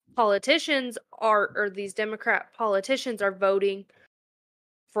politicians are or these Democrat politicians are voting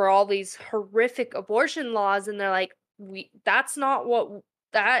for all these horrific abortion laws, and they're like, "We that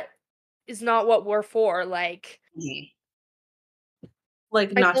is not what we're for," like, Mhm.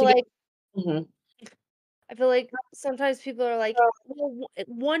 Like I not feel to get like mhm. I feel like sometimes people are like, "Well,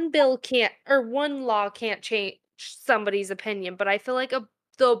 one bill can't or one law can't change somebody's opinion," but I feel like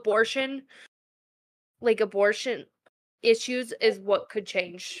the abortion issues is what could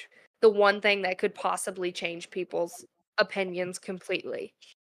change the one thing that could possibly change people's opinions completely,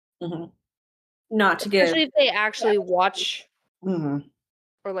 Mhm. Not to give especially if they actually watch mhm.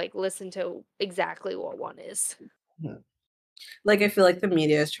 or, like, listen to exactly what one is. Mhm. Like I feel like the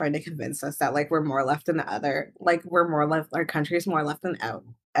media is trying to convince us that like we're more left than the other, like we're more left, our country is more left than out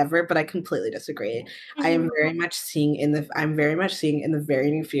ever, but I completely disagree. Mhm. I'm very much seeing in the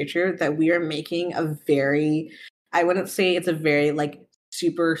very near future that we are making a very, I wouldn't say it's a very like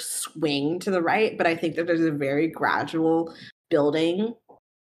super swing to the right, but I think that there's a very gradual building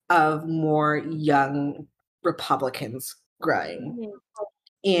of more young Republicans growing. Mhm.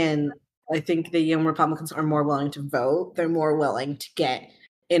 And I think the young Republicans are more willing to vote. They're more willing to get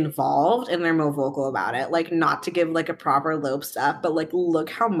involved and they're more vocal about it. Like not to give like a proper lobe stuff, but like look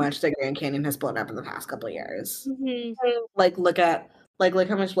how much the Grand Canyon has blown up in the past couple of years. Mhm. Like look how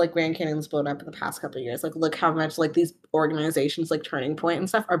much like Grand Canyon's blown up in the past couple of years. Like look how much like these organizations like Turning Point and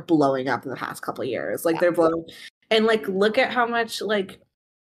stuff are blowing up in the past couple of years. Like Yeah. they're blowing and like look at how much like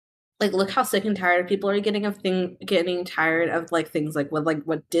look how sick and tired people are getting tired of like things like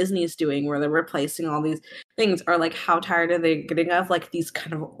what Disney's doing where they're replacing all these things, or like how tired are they getting of like these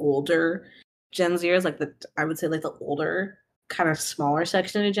kind of older Gen Zers, like the I would say like the older kind of smaller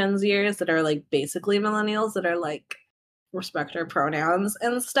section of Gen Zers that are like basically millennials that are like respect our pronouns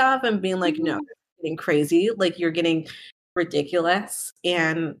and stuff and being like no, Mhm. you're getting crazy, like you're getting ridiculous,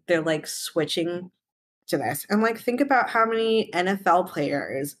 and they're like switching to this. And like think about how many NFL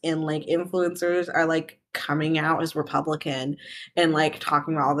players and like influencers are like coming out as Republican and like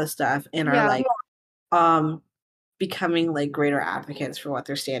talking about all this stuff and are Yeah. like um becoming like greater advocates for what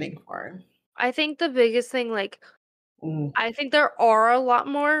they're standing for. I think the biggest thing, like, Mm, I think there are a lot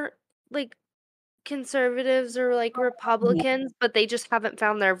more, like, conservatives or like Republicans, but they just haven't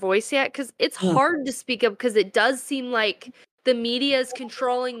found their voice yet. Because it's hard to speak up because it does seem like the media is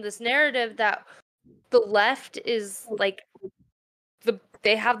controlling this narrative that the left is like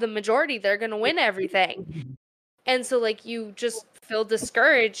they have the majority, they're gonna win everything. And so like you just feel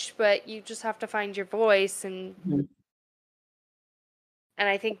discouraged, but you just have to find your voice and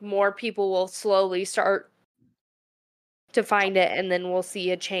I think more people will slowly start to find it and then we'll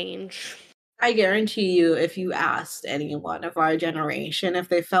see a change. I guarantee you, if you asked anyone of our generation if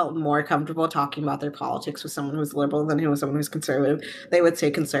they felt more comfortable talking about their politics with someone who's liberal than who was someone who's conservative, they would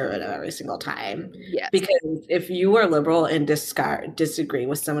say conservative every single time. Yes. Because if you are liberal and disagree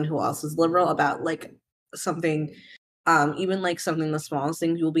with someone who else is liberal about like something, even like something the smallest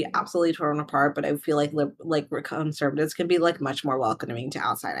things, you will be absolutely torn apart. But I feel like conservatives can be like much more welcoming to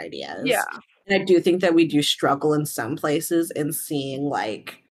outside ideas. Yeah. And I do think that we do struggle in some places in seeing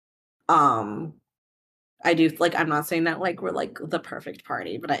like I do like I'm not saying that like we're like the perfect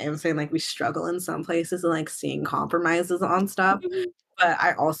party, but I am saying like we struggle in some places and like seeing compromises on stuff. But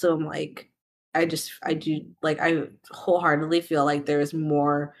I also am like I do like I wholeheartedly feel like there is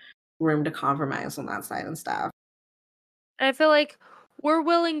more room to compromise on that side and stuff. And I feel like we're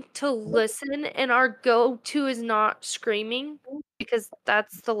willing to listen and our go-to is not screaming because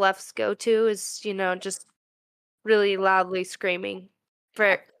that's the left's go-to is, just really loudly screaming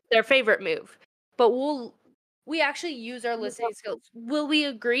for their favorite move. But we actually use our listening skills. Will we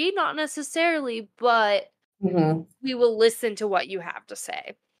agree? Not necessarily, but we will listen to what you have to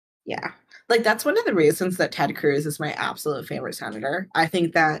say. Yeah. Like that's one of the reasons that Ted Cruz is my absolute favorite senator. I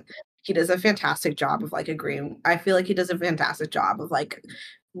think that he does a fantastic job of like agreeing. I feel like he does a fantastic job of like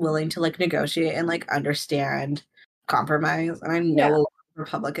willing to like negotiate and like understand compromise. And I know a lot of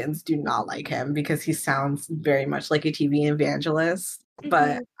Republicans do not like him because he sounds very much like a TV evangelist.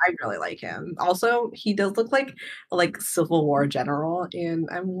 But I really like him. Also, he does look like Civil War general, and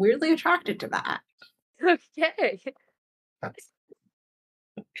I'm weirdly attracted to that. Okay.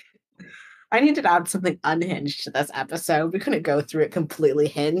 I need to add something unhinged to this episode. We couldn't go through it completely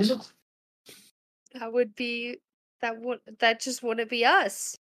hinged. That just wouldn't be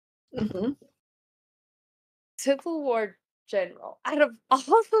us. Civil War general. Out of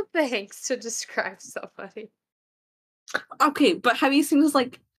all the things to describe somebody. Okay, but have you seen this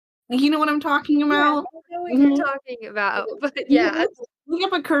like you know what I'm talking about? Yeah, I know what you're talking about. But yeah.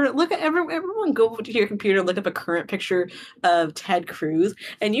 Look at everyone go to your computer, look up a current picture of Ted Cruz,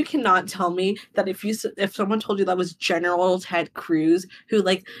 and you cannot tell me that if someone told you that was General Ted Cruz who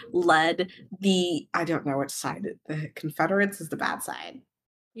like led the I don't know which side, the Confederates is the bad side.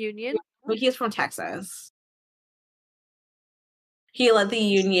 Union? But he is from Texas. He led the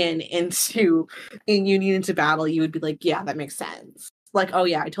Union into battle, you would be like, yeah, that makes sense. Like, oh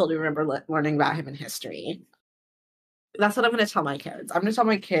yeah, I totally remember learning about him in history. That's what I'm going to tell my kids. I'm going to tell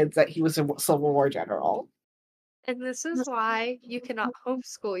my kids that he was a Civil War general. And this is why you cannot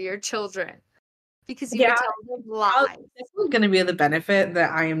homeschool your children. Because you would tell them lies. This is going to be the benefit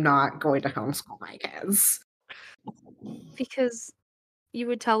that I am not going to homeschool my kids. Because you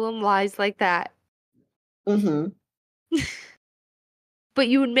would tell them lies like that. But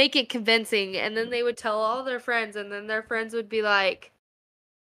you would make it convincing, and then they would tell all their friends, and then their friends would be like,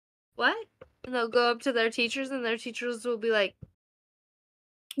 what? And they'll go up to their teachers, and their teachers will be like,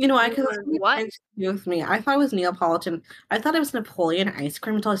 what? With me, I thought it was Neapolitan. I thought it was Napoleon ice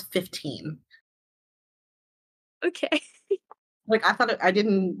cream until I was 15. Okay. Like I thought I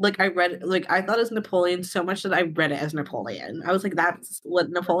didn't like I read like I thought it was Napoleon so much that I read it as Napoleon. I was like, that's what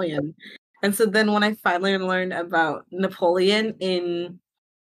Napoleon. And so then when I finally learned about Napoleon in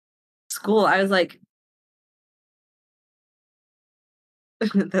school, I was like,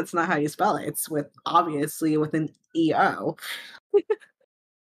 that's not how you spell it. It's obviously with an EO.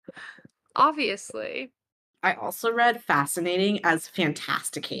 Obviously. I also read fascinating as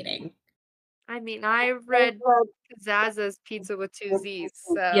fantasticating. I mean, I read Zaza's Pizza with 2 Z's,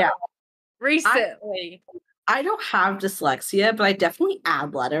 so yeah. Recently. I don't have dyslexia, but I definitely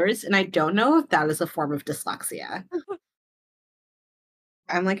add letters, and I don't know if that is a form of dyslexia.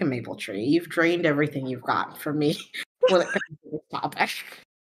 I'm like a maple tree. You've drained everything you've got from me when it comes to this topic.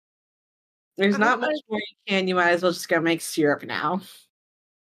 There's not much more you can. You might as well just go make syrup now.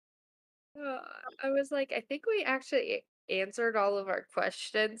 I was like, I think we actually answered all of our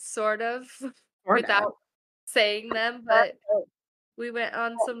questions, sort of, without saying them, but we went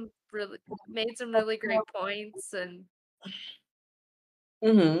on made some really great points, and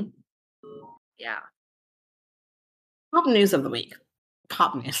yeah. Pop news of the week.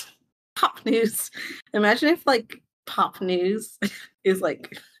 Pop news. Imagine if like pop news is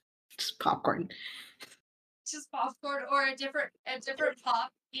like Just popcorn. Just popcorn or a different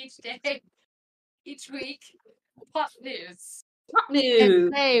pop each day, each week. Pop news. Pop And news.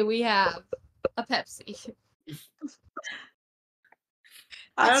 today we have a Pepsi.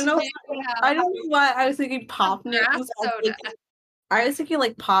 I don't know. Today we have I don't know why I was thinking pop news. grass soda. I was thinking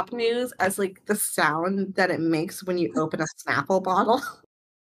like pop news as like the sound that it makes when you open a Snapple bottle.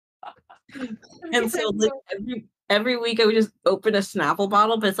 And so like every week I would just open a Snapple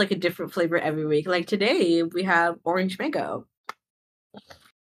bottle, but it's like a different flavor every week. Like today we have orange mango.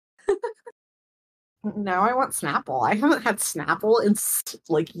 Now I want Snapple. I haven't had Snapple in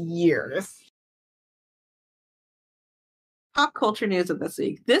like years. Pop culture news of this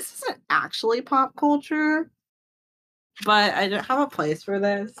week. This isn't actually pop culture, but I don't have a place for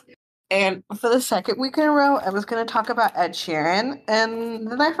this. And for the second week in a row, I was going to talk about Ed Sheeran, and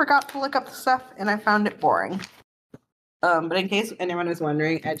then I forgot to look up the stuff, and I found it boring. But in case anyone is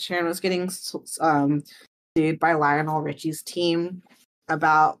wondering, Ed Sheeran was getting sued by Lionel Richie's team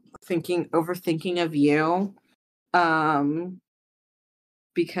about overthinking of you,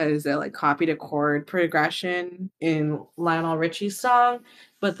 because they like copied a chord progression in Lionel Richie's song,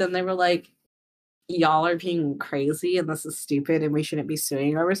 but then they were like, y'all are being crazy and this is stupid and we shouldn't be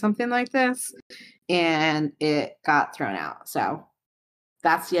suing over something like this, and it got thrown out. So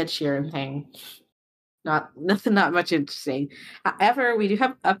that's the Ed Sheeran thing. Not much interesting. However, we do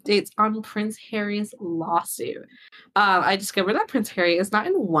have updates on Prince Harry's lawsuit. I discovered that Prince Harry is not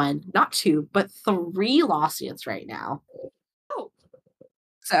in one, not two, but 3 lawsuits right now. Oh.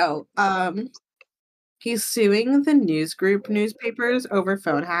 So, he's suing the news group newspapers over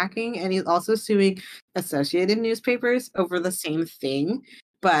phone hacking, and he's also suing Associated newspapers over the same thing.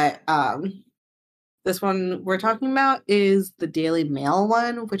 But this one we're talking about is the Daily Mail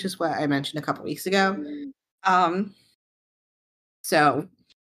one, which is what I mentioned a couple weeks ago. So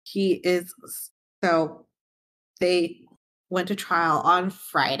they went to trial on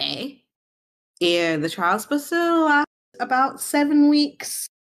Friday, and the trial is supposed to last about 7 weeks.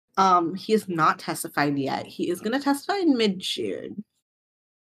 He has not testified yet. He is going to testify in mid-June.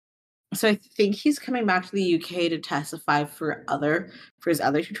 So I think he's coming back to the UK to testify for his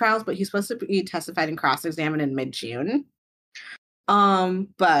other 2 trials, but he's supposed to be testified and cross-examined in mid-June.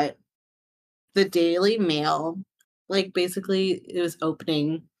 But the Daily Mail, like basically it was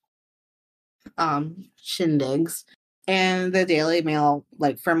opening shindigs, and the Daily Mail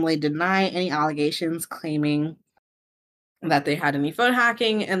like firmly denied any allegations claiming that they had any phone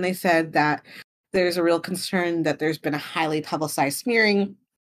hacking, and they said that there's a real concern that there's been a highly publicized smearing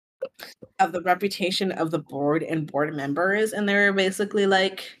of the reputation of the board and board members, and they're basically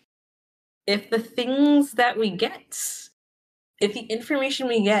like, if the information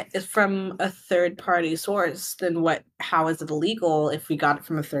we get is from a third-party source, then how is it illegal if we got it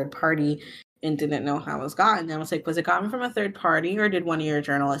from a third party and didn't know how it was gotten? And I was like, was it gotten from a third party, or did one of your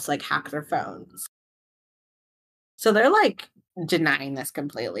journalists like hack their phones? So they're like denying this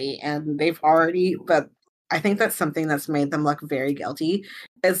completely, and but I think that's something that's made them look very guilty,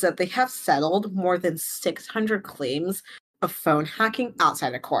 is that they have settled more than 600 claims of phone hacking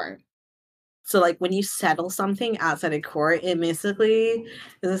outside of court. So like when you settle something outside of court, it basically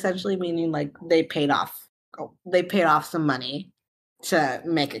is essentially meaning like they paid off some money to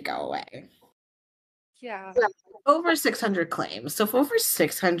make it go away. Yeah. Over 600 claims. So if over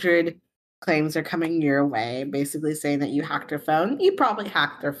 600 claims are coming your way, basically saying that you hacked their phone, you probably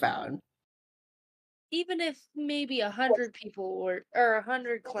hacked their phone. Even if maybe 100 people or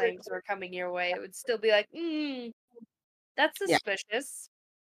 100 claims were coming your way, it would still be like, that's suspicious.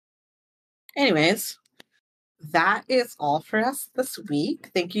 Yeah. Anyways, that is all for us this week.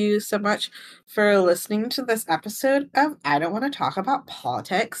 Thank you so much for listening to this episode of I Don't Want to Talk About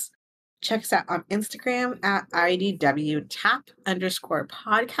Politics. Check us out on Instagram at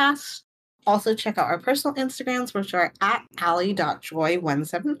IDWTAP_podcast. Also, check out our personal Instagrams, which are at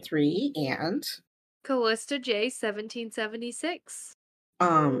Allie.joy173 and Callista J1776.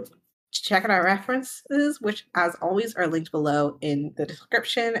 Check out our references, which, as always, are linked below in the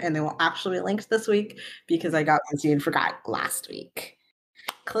description, and they will actually be linked this week because I got busy and forgot last week.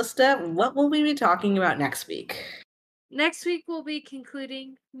 Callista, what will we be talking about next week? Next week, we'll be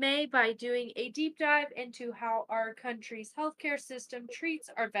concluding May by doing a deep dive into how our country's healthcare system treats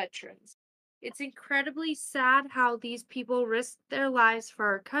our veterans. It's incredibly sad how these people risk their lives for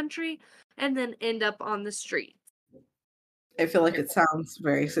our country and then end up on the streets. I feel like it sounds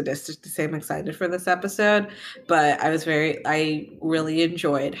very sadistic to say I'm excited for this episode, but I really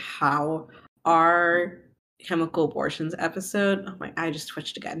enjoyed how our chemical abortions episode, oh my, I just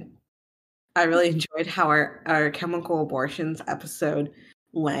twitched again. I really enjoyed how our chemical abortions episode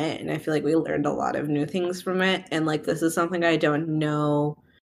went, and I feel like we learned a lot of new things from it. And like this is something I don't know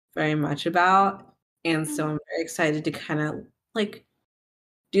very much about, and so I'm very excited to kind of like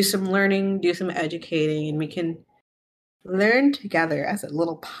do some learning, do some educating, and we can learn together as a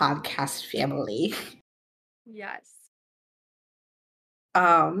little podcast family. Yes.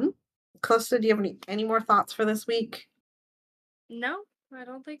 Calista, do you have any more thoughts for this week? No, I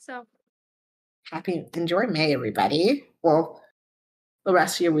don't think so. Enjoy May, everybody. Well, the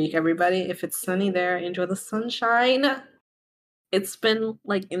rest of your week, everybody. If it's sunny there, enjoy the sunshine. It's been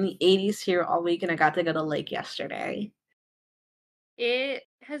like in the 80s here all week, and I got to go to lake yesterday. It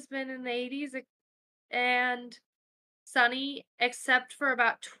has been in the 80s and sunny, except for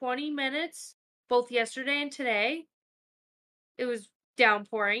about 20 minutes, both yesterday and today. It was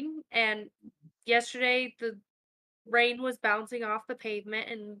downpouring, and yesterday the rain was bouncing off the pavement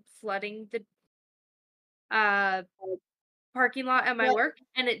and flooding the uh parking lot at my work,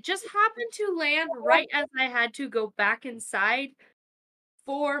 and it just happened to land right as I had to go back inside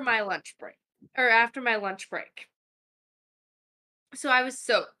for my lunch break, or after my lunch break. So I was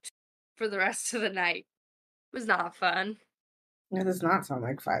soaked for the rest of the night. It was not fun. That does not sound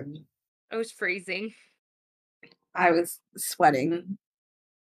like fun. I was freezing. I was sweating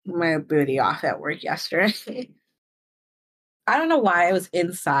my booty off at work yesterday. I don't know why I was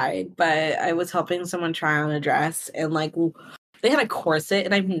inside, but I was helping someone try on a dress, and like they had a corset,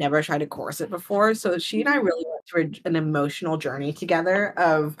 and I've never tried a corset before. So she and I really went through an emotional journey together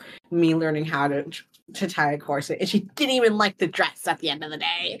of me learning how to tie a corset, and she didn't even like the dress at the end of the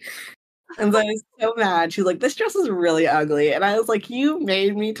day. And so I was so mad. She's like, "This dress is really ugly," and I was like, "You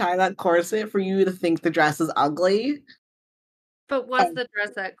made me tie that corset for you to think the dress is ugly." But was the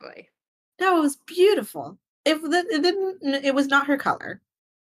dress ugly? No, it was beautiful. It didn't. It was not her color.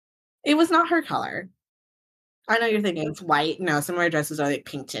 It was not her color. I know you're thinking it's white. No, some of our dresses are like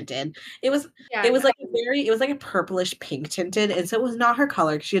pink tinted. Yeah, It was no. like it was like a purplish pink tinted, and so it was not her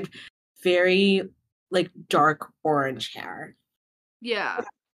color. She had very like dark orange hair, Yeah.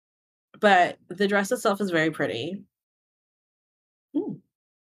 but the dress itself is very pretty. Hmm.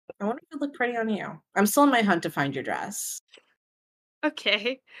 I wonder if it looked pretty on you. I'm still in my hunt to find your dress.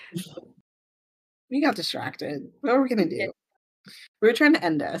 Okay. We got distracted. What are we gonna Yeah. do? We were trying to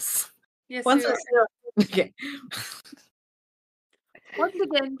end us. Yes, Once we I are. okay. Once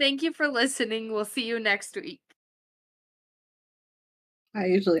again, thank you for listening. We'll see you next week. I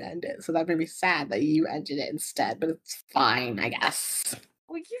usually end it, so that made me sad that you ended it instead, but it's fine, I guess.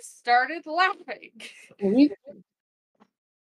 Well, you started laughing. We